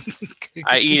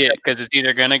 I eat it because it's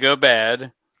either gonna go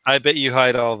bad. I bet you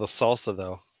hide all the salsa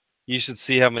though. You should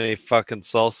see how many fucking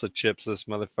salsa chips this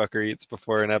motherfucker eats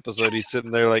before an episode. He's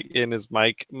sitting there like in his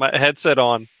my headset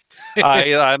on.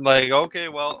 I'm like, okay,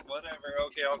 well, whatever.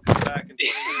 Okay, I'll come back and.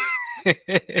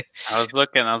 I was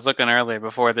looking earlier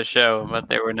before the show, but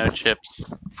there were no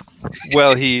chips.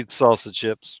 Well, he eats salsa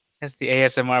chips. That's the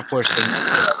ASMR portion.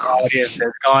 Audience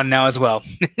that's gone now as well.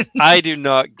 I do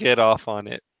not get off on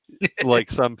it like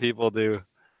some people do.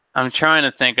 I'm trying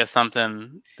to think of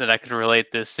something that I could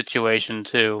relate this situation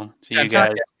to you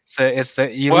guys. It's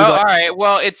all right.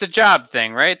 Well, it's a job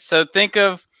thing, right? So think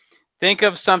of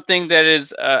something that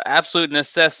is absolute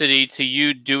necessity to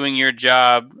you doing your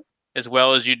job as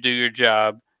well as you do your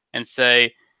job, and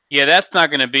say, yeah, that's not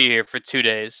going to be here for 2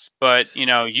 days, but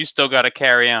you still got to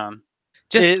carry on.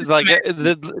 It'd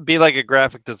be like a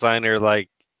graphic designer like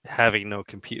having no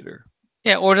computer.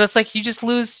 Yeah, or that's like you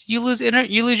lose your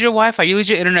Wi-Fi, you lose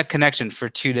your internet connection for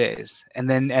 2 days, and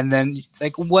then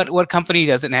like what company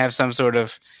doesn't have some sort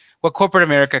of what corporate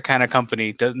America kind of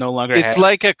company does no longer have? It's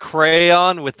like a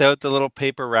crayon without the little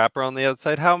paper wrapper on the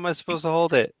outside. How am I supposed to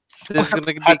hold it? There's going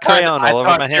to be crayon all over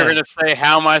my hand. You were going to say,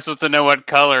 how am I supposed to know what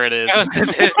color it is?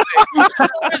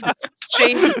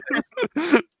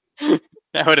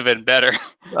 That would have been better.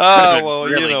 Oh, well,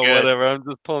 really good. Whatever. I'm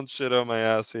just pulling shit on my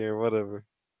ass here. Whatever.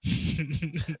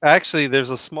 Actually,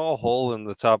 there's a small hole in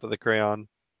the top of the crayon.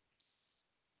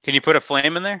 Can you put a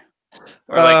flame in there?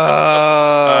 Or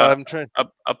I'm trying.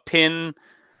 A pin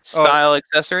style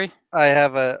accessory? I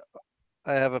have a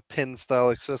pin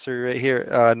style accessory right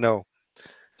here. No.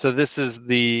 So this is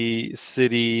the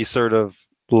city sort of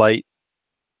light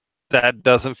that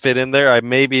doesn't fit in there. I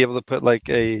may be able to put like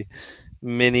a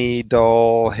mini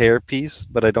doll hairpiece,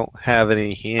 but I don't have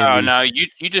any handy. Oh no, you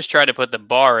just tried to put the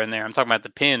bar in there. I'm talking about the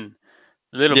pin,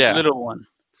 little one.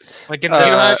 Like you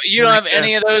don't have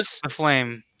any of those. The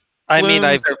flame. I mean,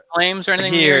 I've flames or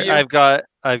anything here. You? I've got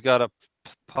a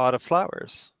pot of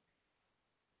flowers.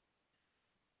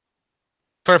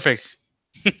 Perfect.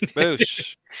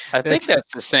 Boosh. I think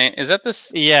that's the same. Is that this?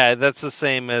 Yeah, that's the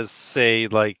same as say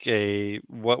like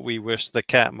what we wish the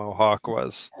cat mohawk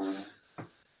was.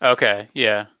 Okay,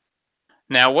 yeah.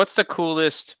 Now, what's the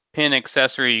coolest pin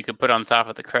accessory you could put on top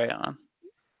of the crayon?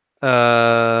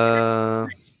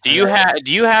 Do you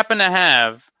happen to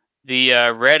have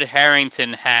the Red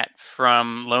Harrington hat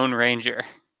from Lone Ranger?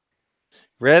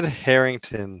 Red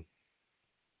Harrington.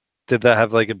 Did that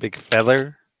have like a big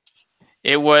feather?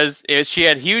 She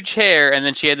had huge hair, and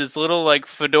then she had this little like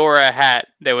fedora hat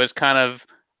that was kind of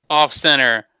off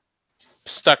center,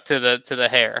 stuck to the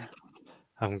hair.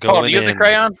 I'm going. Oh, do you have the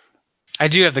crayon? I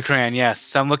do have the crayon, yes.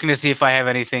 So I'm looking to see if I have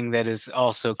anything that is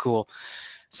also cool.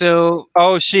 So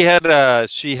she had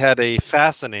a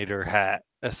fascinator hat,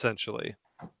 essentially.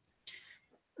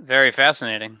 Very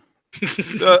fascinating.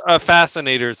 A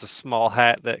fascinator is a small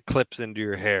hat that clips into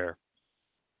your hair.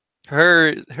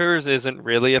 Hers isn't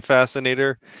really a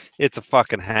fascinator. It's a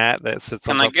fucking hat that sits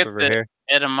on top of her hair. Can I get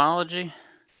the etymology?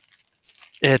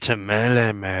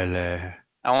 Etymology.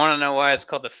 I want to know why it's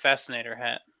called the fascinator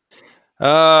hat.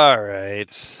 All right.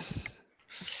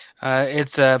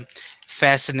 It's a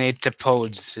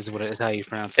fascinatopodes is how you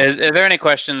pronounce it. Are there any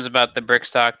questions about the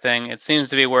BrickStock thing? It seems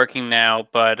to be working now,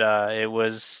 but it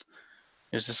was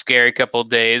a scary couple of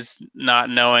days not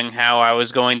knowing how I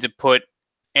was going to put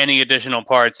any additional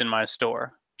parts in my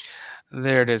store.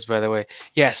 There it is, by the way.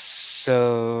 Yes,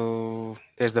 so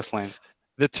there's the flame.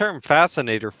 The term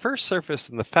fascinator first surfaced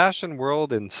in the fashion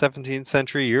world in 17th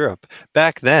century Europe.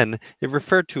 Back then, it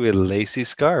referred to a lacy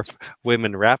scarf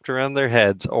women wrapped around their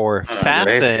heads or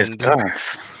fastened.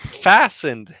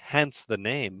 Fastened, hence the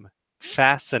name.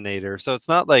 Fascinator. So it's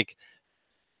not like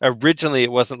originally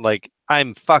it wasn't like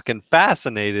I'm fucking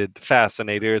fascinated,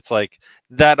 fascinator. It's like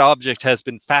that object has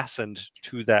been fastened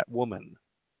to that woman.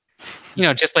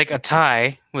 Just like a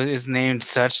tie is named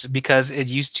such because it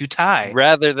used to tie.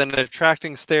 Rather than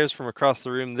attracting stares from across the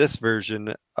room, this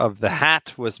version of the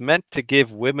hat was meant to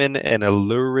give women an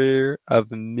allure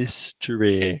of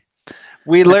mystery.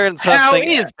 We learned something.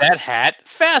 How is that hat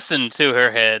fastened to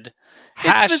her head?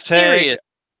 It's mysterious.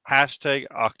 Hashtag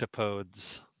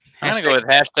octopodes. I'm going to go with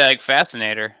hashtag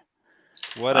fascinator.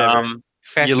 Whatever.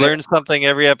 You learn something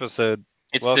every episode.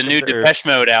 It's Welcome the new to Earth. Depeche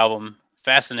Mode album,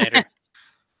 Fascinator.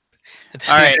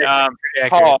 All right,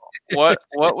 Paul. What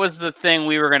was the thing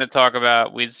we were going to talk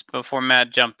about? Before Matt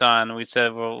jumped on, we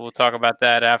said we'll talk about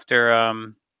that after.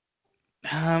 The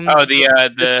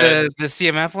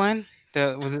CMF line.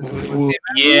 Was it CMF?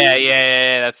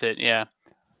 Yeah, that's it. Yeah.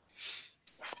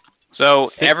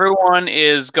 So everyone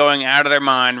is going out of their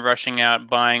mind, rushing out,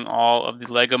 buying all of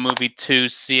the Lego Movie 2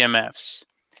 CMFs,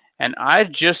 and I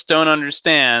just don't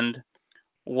understand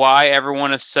why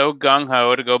everyone is so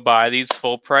gung-ho to go buy these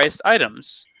full-priced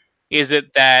items. Is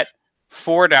it that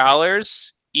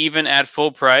 $4, even at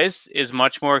full price, is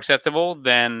much more acceptable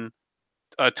than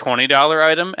a $20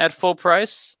 item at full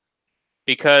price?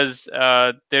 Because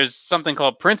there's something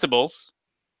called principles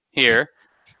here,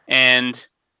 and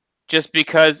just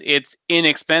because it's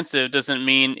inexpensive doesn't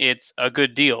mean it's a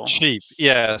good deal. Cheap,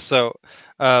 yeah. So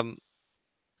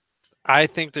I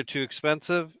think they're too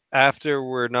expensive. After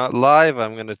we're not live,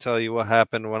 I'm going to tell you what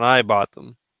happened when I bought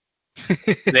them.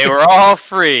 They were all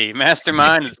free.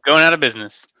 Mastermind is going out of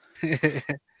business.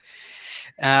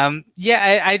 Yeah,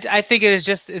 I think it's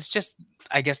just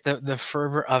I guess the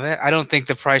fervor of it. I don't think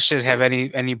the price should have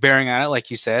any bearing on it. Like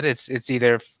you said, it's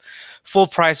either full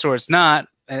price or it's not.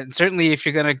 And certainly, if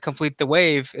you're going to complete the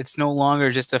wave, it's no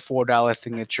longer just a $4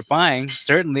 thing that you're buying.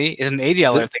 Certainly, it's an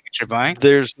 $80 thing that you're buying.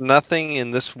 There's nothing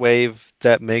in this wave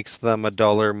that makes them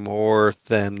 $1 more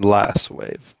than last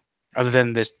wave. Other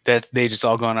than this, that they just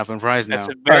all gone up in price now.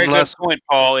 That's a very good point,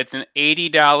 Paul. It's an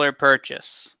 $80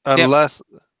 purchase.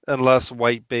 Unless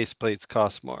white base plates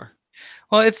cost more.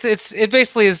 Well, it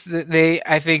basically is.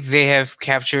 I think they have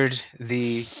captured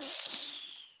the.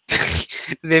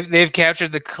 they've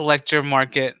captured the collector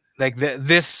market, like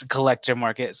this collector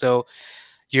market. So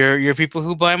your people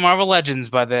who buy Marvel Legends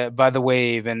by the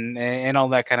wave and all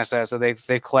that kind of stuff. So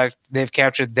they've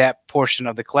captured that portion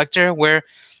of the collector where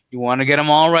you want to get them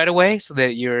all right away, so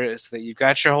that you've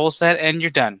got your whole set and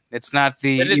you're done. It's not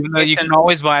even though you can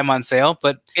always buy them on sale,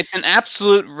 but it's an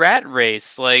absolute rat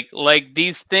race. Like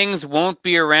these things won't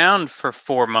be around for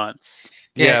 4 months.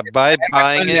 Yeah, by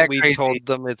buying it, we told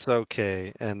them it's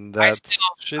okay, and I still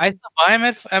buy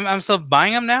them. I'm still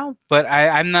buying them now, but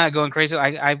I'm not going crazy.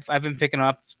 I've been picking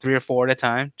up 3 or 4 at a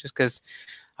time, just because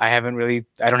I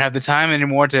don't have the time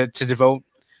anymore to devote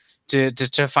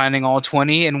to finding all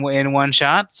 20 in one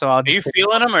shot. So Are you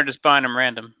feeling them or just buying them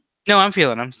random? No, I'm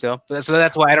feeling them still. So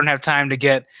that's why I don't have time to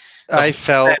get. I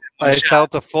felt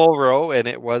a full row, and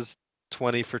it was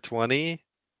 20 for 20,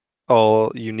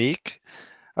 all unique.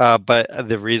 But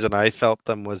the reason I felt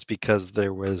them was because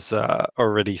there was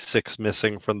already 6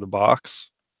 missing from the box.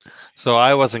 So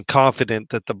I wasn't confident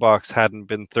that the box hadn't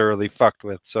been thoroughly fucked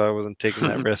with, so I wasn't taking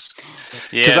that risk.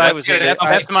 Yeah,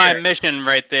 that's my mission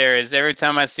right there. Is every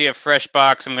time I see a fresh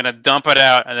box, I'm gonna dump it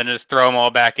out and then just throw them all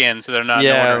back in, so they're not.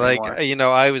 Yeah,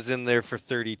 I was in there for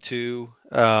 32.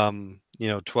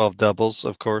 12 doubles,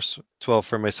 of course. 12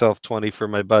 for myself, 20 for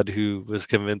my bud who was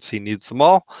convinced he needs them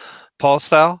all, Paul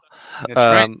style.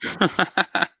 That's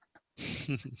right.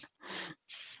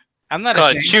 I'm not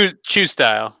ashamed. Chew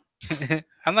style.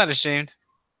 I'm not ashamed.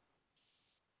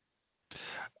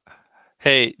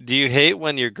 Hey, do you hate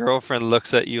when your girlfriend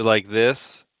looks at you like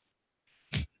this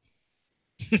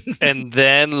and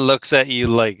then looks at you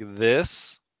like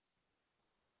this?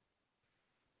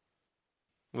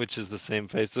 Which is the same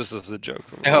face. This is a joke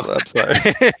from I'm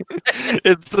sorry.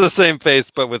 It's the same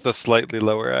face, but with a slightly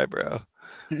lower eyebrow.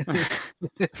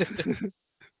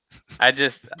 I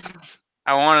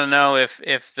want to know if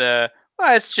it's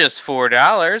just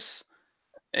 $4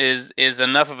 is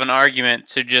enough of an argument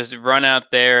to just run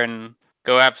out there and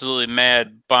go absolutely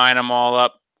mad buying them all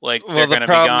up like they're going to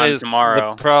be gone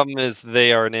tomorrow. The problem is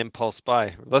they are an impulse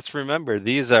buy. Let's remember,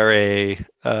 these are a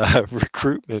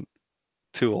recruitment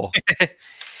tool.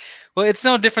 Well, it's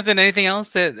no different than anything else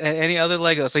that any other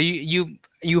Lego. So you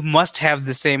must have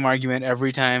the same argument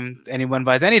every time anyone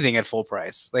buys anything at full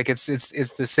price. Like it's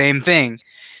the same thing.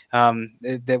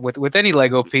 That with any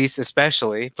Lego piece,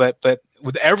 especially, but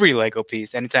with every Lego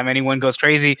piece, anytime anyone goes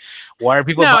crazy, why are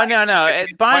people? No.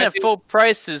 Buying at full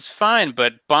price is fine,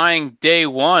 but buying day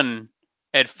one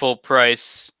at full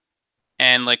price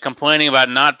and like complaining about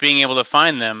not being able to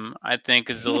find them, I think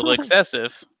is a little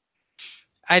excessive.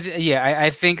 I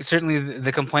think certainly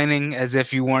the complaining as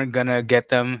if you weren't gonna get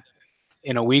them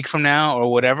in a week from now or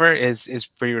whatever is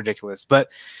pretty ridiculous. But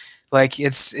like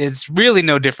it's really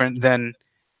no different than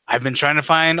I've been trying to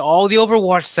find all the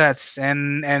Overwatch sets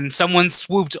and someone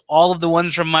swooped all of the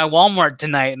ones from my Walmart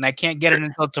tonight and I can't get it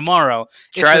until tomorrow.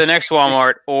 Try the next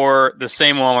Walmart or the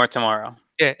same Walmart tomorrow.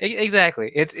 Yeah,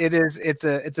 exactly. It's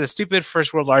a stupid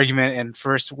first world argument and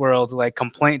first world like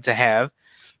complaint to have,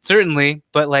 certainly.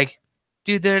 But like,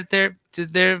 dude, they're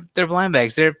blind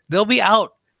bags. They'll be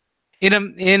out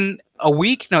in a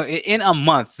week. No, in a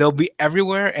month. They'll be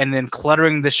everywhere and then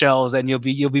cluttering the shelves, and you'll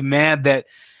be mad that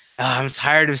I'm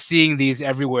tired of seeing these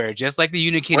everywhere. Just like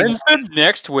the Unikitty. When's the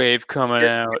next wave coming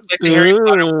out? Just like the Harry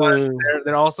Potter ones,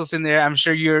 they're also sitting there. I'm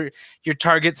sure your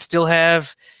Targets still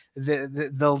have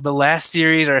the last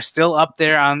series are still up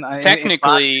there on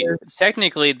technically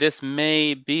this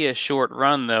may be a short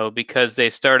run though, because they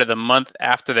started a month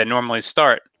after they normally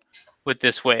start with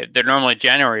this wave. They're normally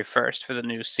January 1st for the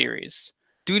new series.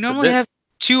 Do we normally have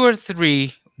 2 or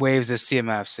 3 waves of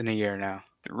CMFs in a year now?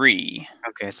 3.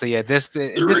 Okay, so yeah, this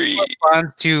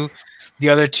corresponds to the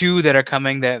other 2 that are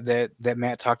coming that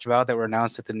Matt talked about that were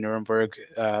announced at the Nuremberg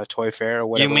Toy Fair or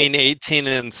whatever. You mean 18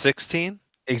 and 16?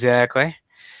 Exactly.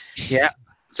 Yeah.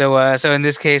 So so in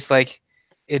this case, like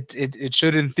it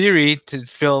should in theory to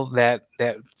fill that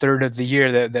third of the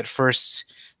year, that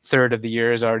first third of the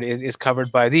year is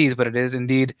covered by these, but it is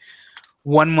indeed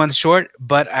 1 month short.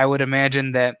 But I would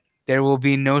imagine that there will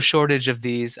be no shortage of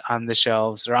these on the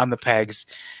shelves or on the pegs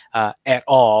at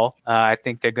all. I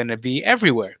think they're going to be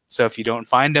everywhere. So if you don't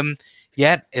find them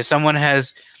yet, if someone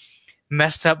has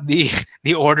messed up the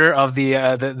order of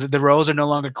the rows are no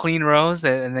longer clean rows,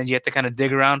 and then you have to kind of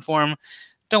dig around for them,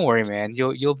 don't worry, man.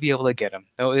 You'll be able to get them.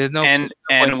 No, there's no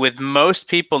and with most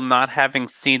people not having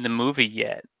seen the movie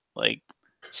yet, like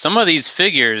some of these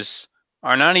figures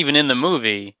are not even in the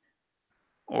movie,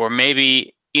 or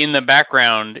maybe in the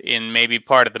background in maybe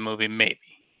part of the movie, maybe.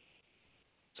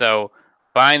 So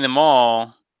buying them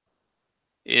all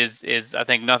is I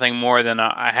think nothing more than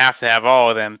a I have to have all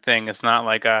of them thing. It's not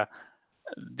like a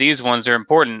these ones are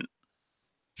important.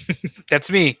 That's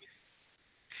me.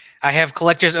 I have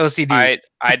collector's OCD.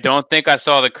 I don't think I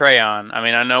saw the crayon. I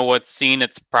mean, I know what scene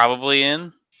it's probably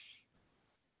in,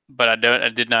 but I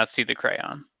did not see the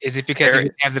crayon. Is it because you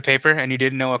didn't have the paper and you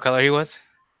didn't know what color he was?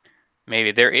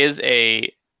 Maybe there is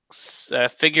a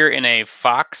figure in a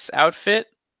fox outfit.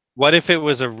 What if it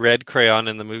was a red crayon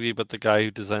in the movie, but the guy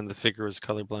who designed the figure was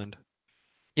colorblind?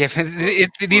 Yeah,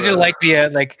 these are like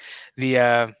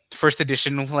the first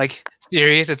edition like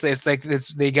series. It's like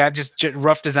they got just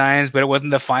rough designs, but it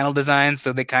wasn't the final design,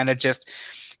 so they kind of just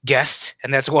guessed,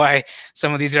 and that's why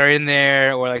some of these are in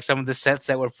there, or like some of the sets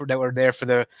that were there for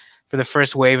the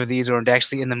first wave of these weren't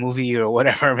actually in the movie or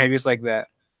whatever. Maybe it's like that.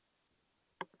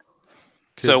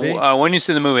 So when you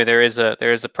see the movie, there is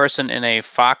a person in a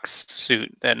fox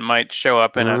suit that might show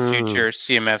up in a future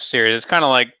CMF series. It's kind of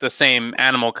like the same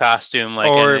animal costume, like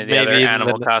or in the other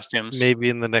animal costumes. Maybe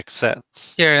in the next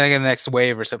sets. Yeah, like in the next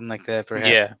wave or something like that. Perhaps.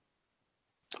 Yeah,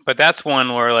 but that's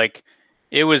one where like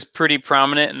it was pretty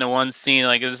prominent in the one scene.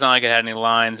 Like it's not like it had any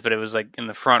lines, but it was like in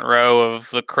the front row of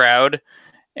the crowd,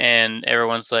 and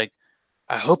everyone's like,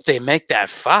 "I hope they make that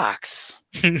fox."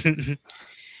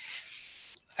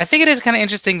 I think it is kind of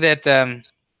interesting that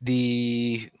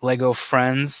the Lego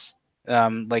Friends,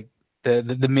 like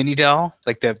the mini doll,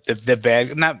 like the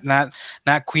bag,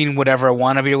 not Queen whatever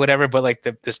wannabe or whatever, but like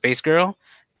the space girl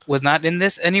was not in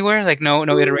this anywhere. Like no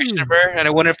iteration of her, and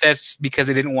I wonder if that's because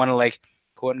they didn't want to like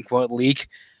quote unquote leak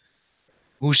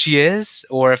who she is,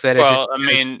 or if that is well, I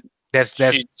mean that's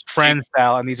Friends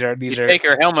style, and these are take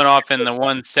her helmet off in the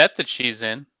one set that she's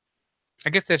in. I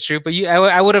guess that's true, but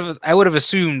I would have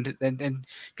assumed, and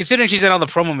considering she's in all the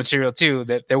promo material too,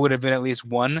 that there would have been at least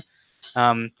one,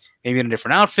 maybe in a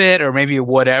different outfit or maybe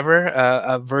whatever,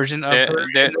 a version of her.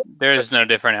 There is no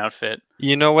different outfit.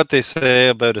 You know what they say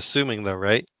about assuming, though,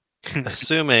 right?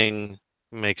 Assuming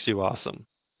makes you awesome.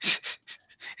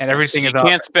 And everything is. You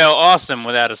can't spell awesome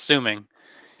without assuming.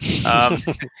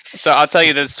 So I'll tell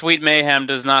you that Sweet Mayhem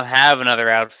does not have another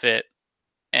outfit.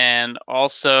 And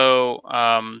also,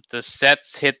 the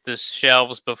sets hit the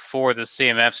shelves before the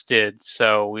CMFs did,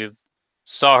 so we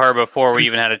saw her before we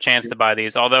even had a chance to buy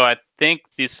these. Although I think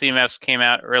the CMFs came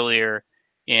out earlier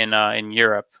in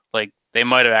Europe, like they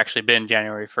might have actually been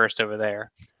January 1st over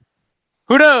there.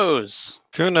 Who knows?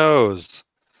 Who knows?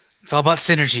 It's all about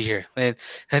synergy here.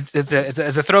 It's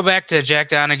a throwback to Jack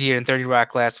Donaghy in 30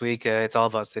 Rock last week. It's all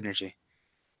about synergy.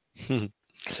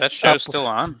 That show's still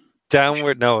on.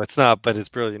 Downward, no, it's not, but it's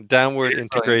brilliant. Downward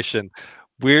integration.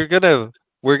 We're gonna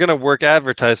work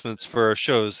advertisements for our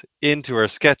shows into our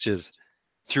sketches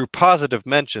through positive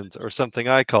mentions, or something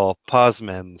I call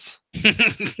posmens.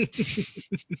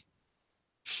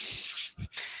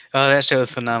 Oh, that show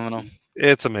is phenomenal.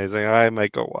 It's amazing. I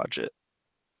might go watch it.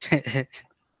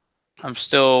 I'm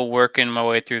still working my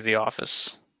way through The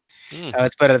Office. Oh,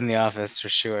 it's better than The Office for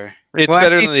sure. It's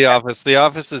better than The Office. The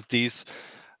Office is decent.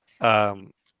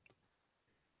 Um,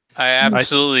 I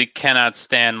absolutely cannot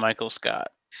stand Michael Scott.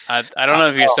 I don't know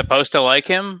if you're supposed to like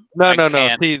him. no.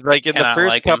 Can't, See, like in the cannot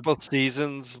first like him. couple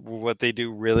seasons, what they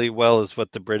do really well is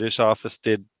what the British Office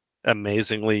did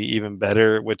amazingly even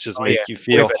better, which is make you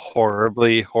feel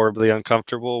horribly, horribly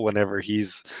uncomfortable whenever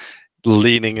he's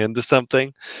leaning into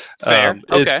something. Fair.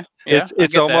 Okay. Yeah, It's I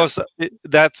get almost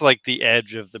that's like the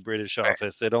edge of the British Right.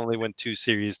 Office. It only went 2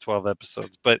 series, 12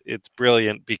 episodes, but it's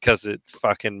brilliant because it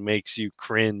fucking makes you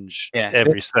cringe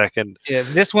every second. Yeah,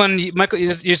 this one, Michael,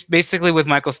 you're basically with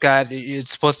Michael Scott.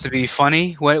 It's supposed to be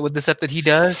funny with the stuff that he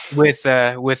does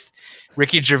with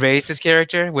Ricky Gervais's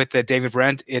character with David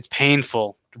Brent. It's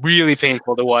painful, really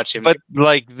painful to watch him. But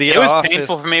like the It was Office,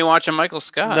 painful for me watching Michael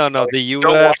Scott. no, the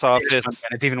Don't watch U.S. the Office, British one,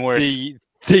 man. It's even worse.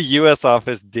 the U.S.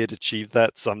 Office did achieve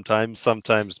that sometimes.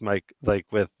 Sometimes, Mike, like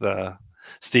with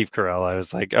Steve Carell, I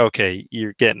was like, okay,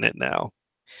 you're getting it now.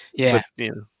 Yeah. But,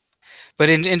 you know. But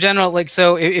in general, like,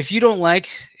 so if you're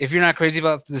not crazy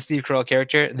about the Steve Carell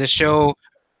character, the show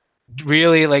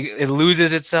really, like, it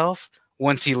loses itself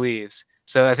once he leaves.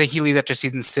 So I think he leaves after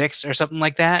season 6 or something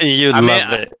like that. You'd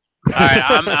love it. All right,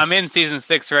 I'm in season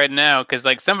 6 right now because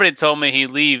like somebody told me he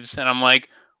leaves, and I'm like,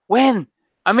 when?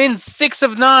 I'm in 6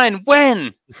 of 9.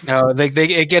 When? No,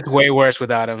 it gets way worse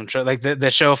without him. Like the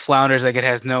show flounders. Like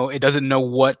it doesn't know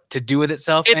what to do with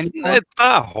itself anymore. It's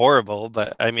not horrible,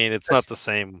 but I mean, it's not the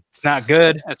same. It's not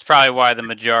good. That's probably why the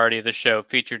majority of the show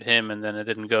featured him, and then it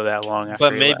didn't go that long after.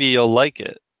 But maybe you'll like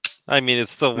it. I mean,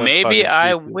 it's still maybe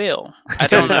I will. I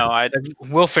don't know.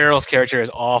 Will Ferrell's character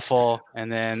is awful,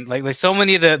 and then like so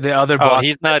many of the other. Oh,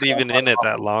 he's not even in it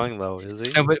that long though, is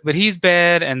he? No, but he's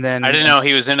bad, and then I didn't know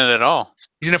he was in it at all.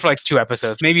 He's in it for like 2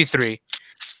 episodes, maybe 3.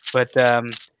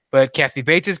 But Kathy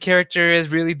Bates' character is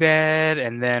really bad,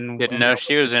 and then didn't know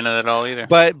she was in it at all either.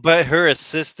 But her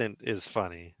assistant is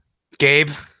funny. Gabe.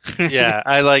 Yeah,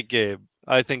 I like Gabe.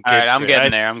 I think. All right, I'm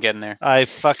getting there. I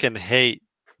fucking hate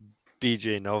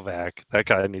BJ Novak. That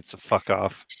guy needs to fuck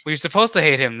off. Well, you're supposed to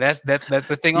hate him. That's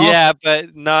the thing. Yeah, Also.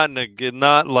 but not in a good.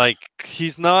 Not like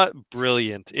he's not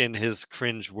brilliant in his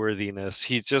cringe worthiness.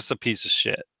 He's just a piece of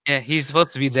shit. Yeah, he's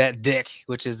supposed to be that dick,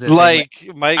 which is the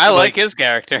I like his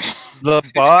character. The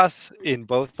boss in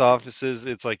both offices,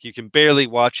 it's like you can barely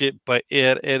watch it, but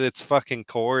at its fucking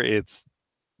core, it's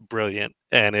brilliant,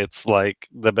 and it's like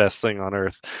the best thing on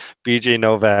earth. BJ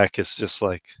Novak is just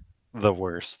like the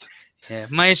worst. Yeah,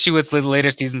 my issue with the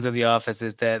later seasons of The Office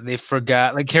is that they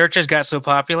forgot, like, characters got so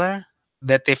popular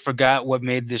that they forgot what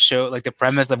made the show, like the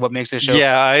premise of what makes the show.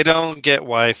 Yeah, I don't get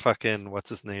why fucking what's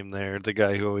his name there, the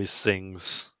guy who always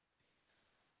sings.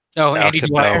 Oh, Andy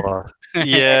Dwyer.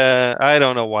 Yeah, I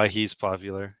don't know why he's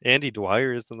popular. Andy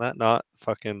Dwyer, isn't that not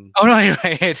fucking? Oh no, you're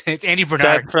right. It's Andy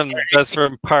Bernard. That's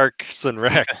from Parks and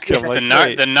Rec. I'm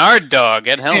like, the Nard dog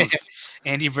at Helms.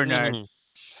 Andy Bernard.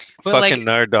 But fucking like,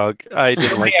 Nard dog. I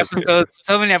didn't like episodes.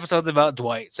 So many episodes about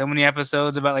Dwight. So many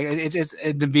episodes about like it's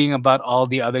being about all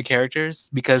the other characters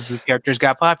because these characters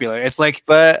got popular. It's like,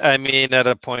 but I mean, at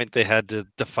a point they had to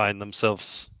define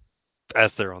themselves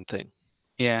as their own thing.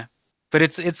 Yeah. But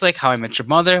it's like How I Met Your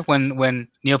Mother when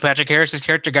Neil Patrick Harris's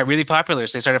character got really popular,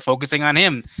 so they started focusing on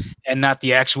him and not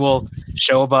the actual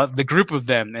show about the group of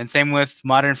them. And same with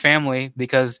Modern Family,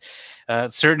 because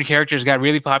certain characters got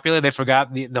really popular, they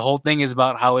forgot the whole thing is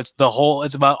about how it's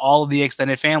about all of the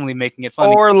extended family making it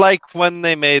funny. Or like when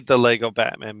they made the Lego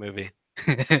Batman movie.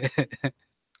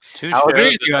 I'll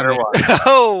agree with you on that.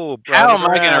 Oh, how am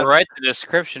I going to write the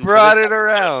description? Brought it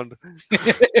around.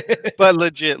 But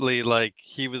legitly, like,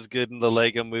 he was good in the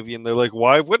Lego movie, and they're like,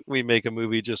 why wouldn't we make a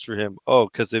movie just for him? Oh,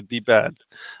 because it'd be bad.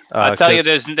 I'll tell you,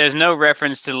 there's no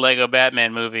reference to the Lego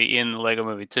Batman movie in the Lego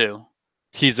movie 2.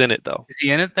 He's in it, though. Is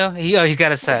he in it, though? He's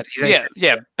got a set.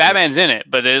 Yeah, Batman's in it,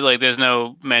 but there's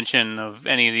no mention of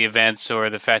any of the events or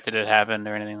the fact that it happened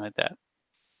or anything like that.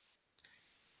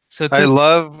 So I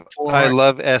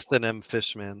love S&M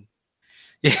Fishman.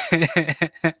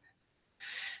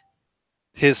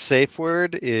 His safe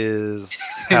word is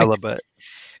halibut.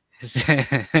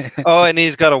 Oh, and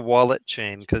he's got a wallet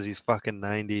chain because he's fucking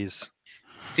 90s.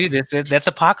 Dude, that's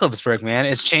Apocalypseburg, man.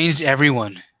 It's changed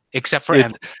everyone except for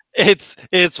Emma.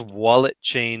 It's wallet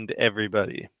chained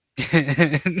everybody.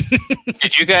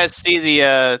 Did you guys see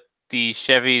the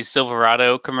Chevy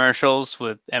Silverado commercials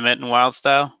with Emmett and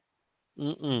Wildstyle?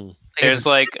 Mm-mm. There's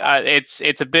like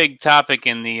it's a big topic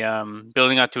in the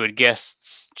building up to a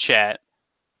guests chat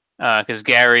because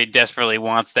Gary desperately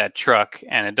wants that truck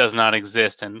and it does not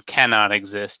exist and cannot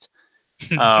exist.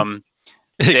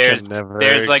 There's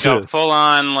like a full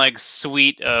on like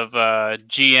suite of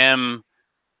GM.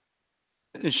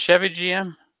 Is Chevy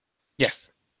GM?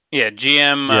 Yes. Yeah,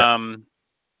 GM.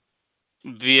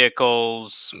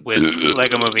 vehicles with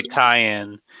Lego Movie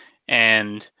tie-in,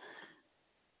 and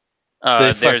They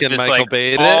there's fucking this Michael like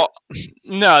Bay'd all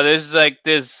no, there's like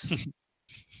this.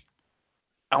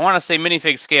 I want to say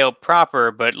minifig scale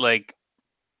proper, but like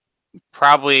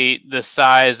probably the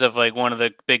size of like one of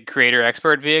the big creator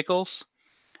expert vehicles.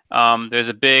 There's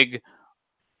a big,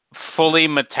 fully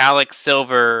metallic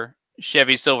silver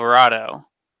Chevy Silverado,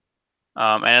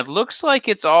 and it looks like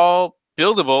it's all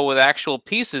buildable with actual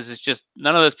pieces. It's just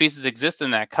none of those pieces exist in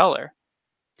that color.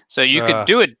 So you could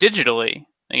do it digitally.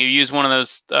 You use one of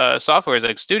those softwares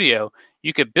like Studio.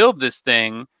 You could build this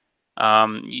thing.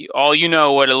 All you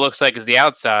know what it looks like is the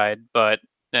outside, but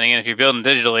then again, if you're building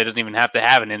digitally, it doesn't even have to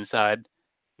have an inside.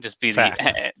 Just be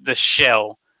Fact. the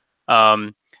shell.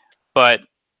 But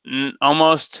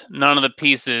almost none of the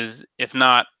pieces, if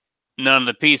not none of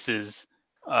the pieces,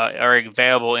 are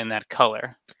available in that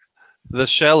color. The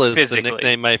shell is physically. the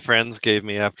nickname my friends gave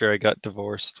me after I got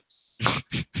divorced.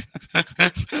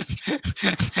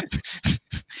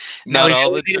 Now Not we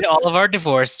all alienated all of our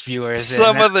divorced viewers.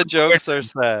 Some of the jokes are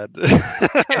sad.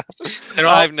 They're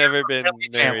all I've never been family.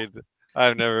 married.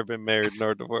 I've never been married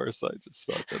nor divorced. I just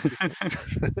thought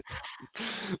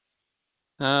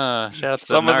that. Shout out to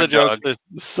Some the of the Nard jokes.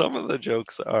 dog. Some of the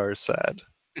jokes are sad.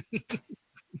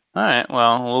 All right,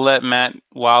 well, we'll let Matt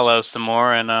wallow some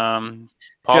more, and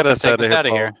Paul Get can us take out us of here, out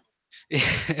of here.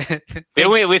 Thanks.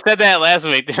 Didn't we? We said that last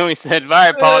week. Then we said, "All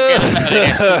right, Paul, get us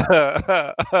out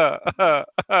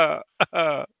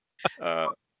of here."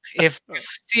 If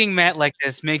seeing Matt like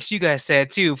this makes you guys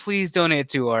sad too, please donate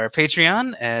to our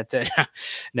Patreon.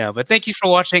 No, but thank you for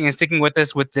watching and sticking with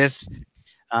us with this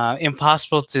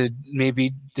impossible to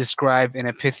maybe describe in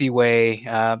a pithy way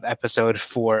episode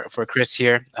for Chris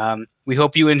here. We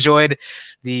hope you enjoyed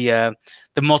the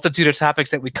multitude of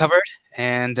topics that we covered,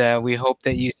 and we hope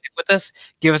that you stick with us.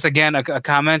 Give us again a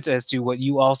comment as to what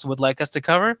you also would like us to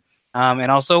cover.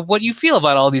 And also what you feel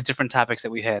about all these different topics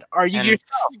that we had. Are you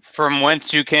yourself from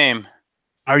whence you came?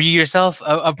 Are you yourself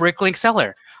a BrickLink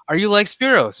seller? Are you like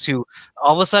Spiros, who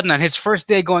all of a sudden on his first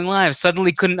day going live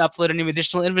suddenly couldn't upload any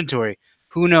additional inventory?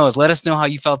 Who knows? Let us know how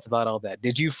you felt about all that.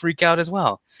 Did you freak out as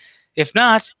well? If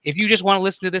not, if you just want to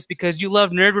listen to this because you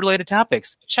love nerd-related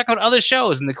topics, check out other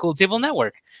shows in the Cool Table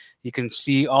Network. You can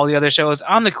see all the other shows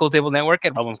on the Cool Table Network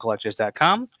at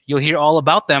RubblumCollectors.com. You'll hear all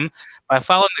about them by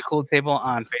following the Cool Table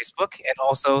on Facebook and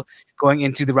also going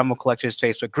into the Rumble Collectors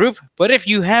Facebook group. But if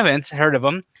you haven't heard of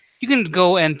them, you can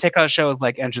go and check out shows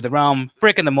like Enter the Realm,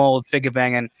 Brick in the Mold, Figure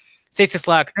Bangin', Stasis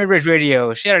Lock, Nerd Rage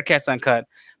Radio, Shattered Cats Uncut,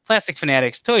 Plastic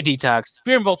Fanatics, Toy Detox,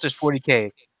 Beer and Vultures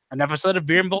 40K, an episode of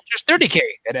Beer and Vultures 30K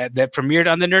that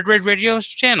premiered on the Nerd Rage Radio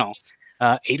channel.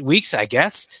 8 weeks, I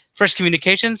guess. First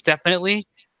Communications, definitely.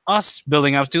 Us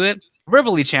building up to it.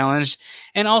 Verbally Challenged.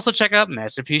 And also check out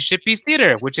Masterpiece Shitpiece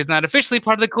Theater, which is not officially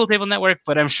part of the Cool Table Network,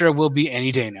 but I'm sure will be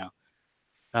any day now.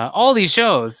 All these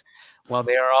shows, well,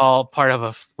 they are all part of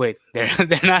a... Wait, they're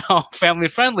not all family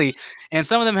friendly, and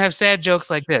some of them have sad jokes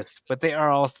like this, but they are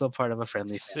all still part of a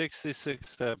friendly family.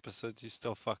 66 episodes, you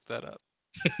still fucked that up.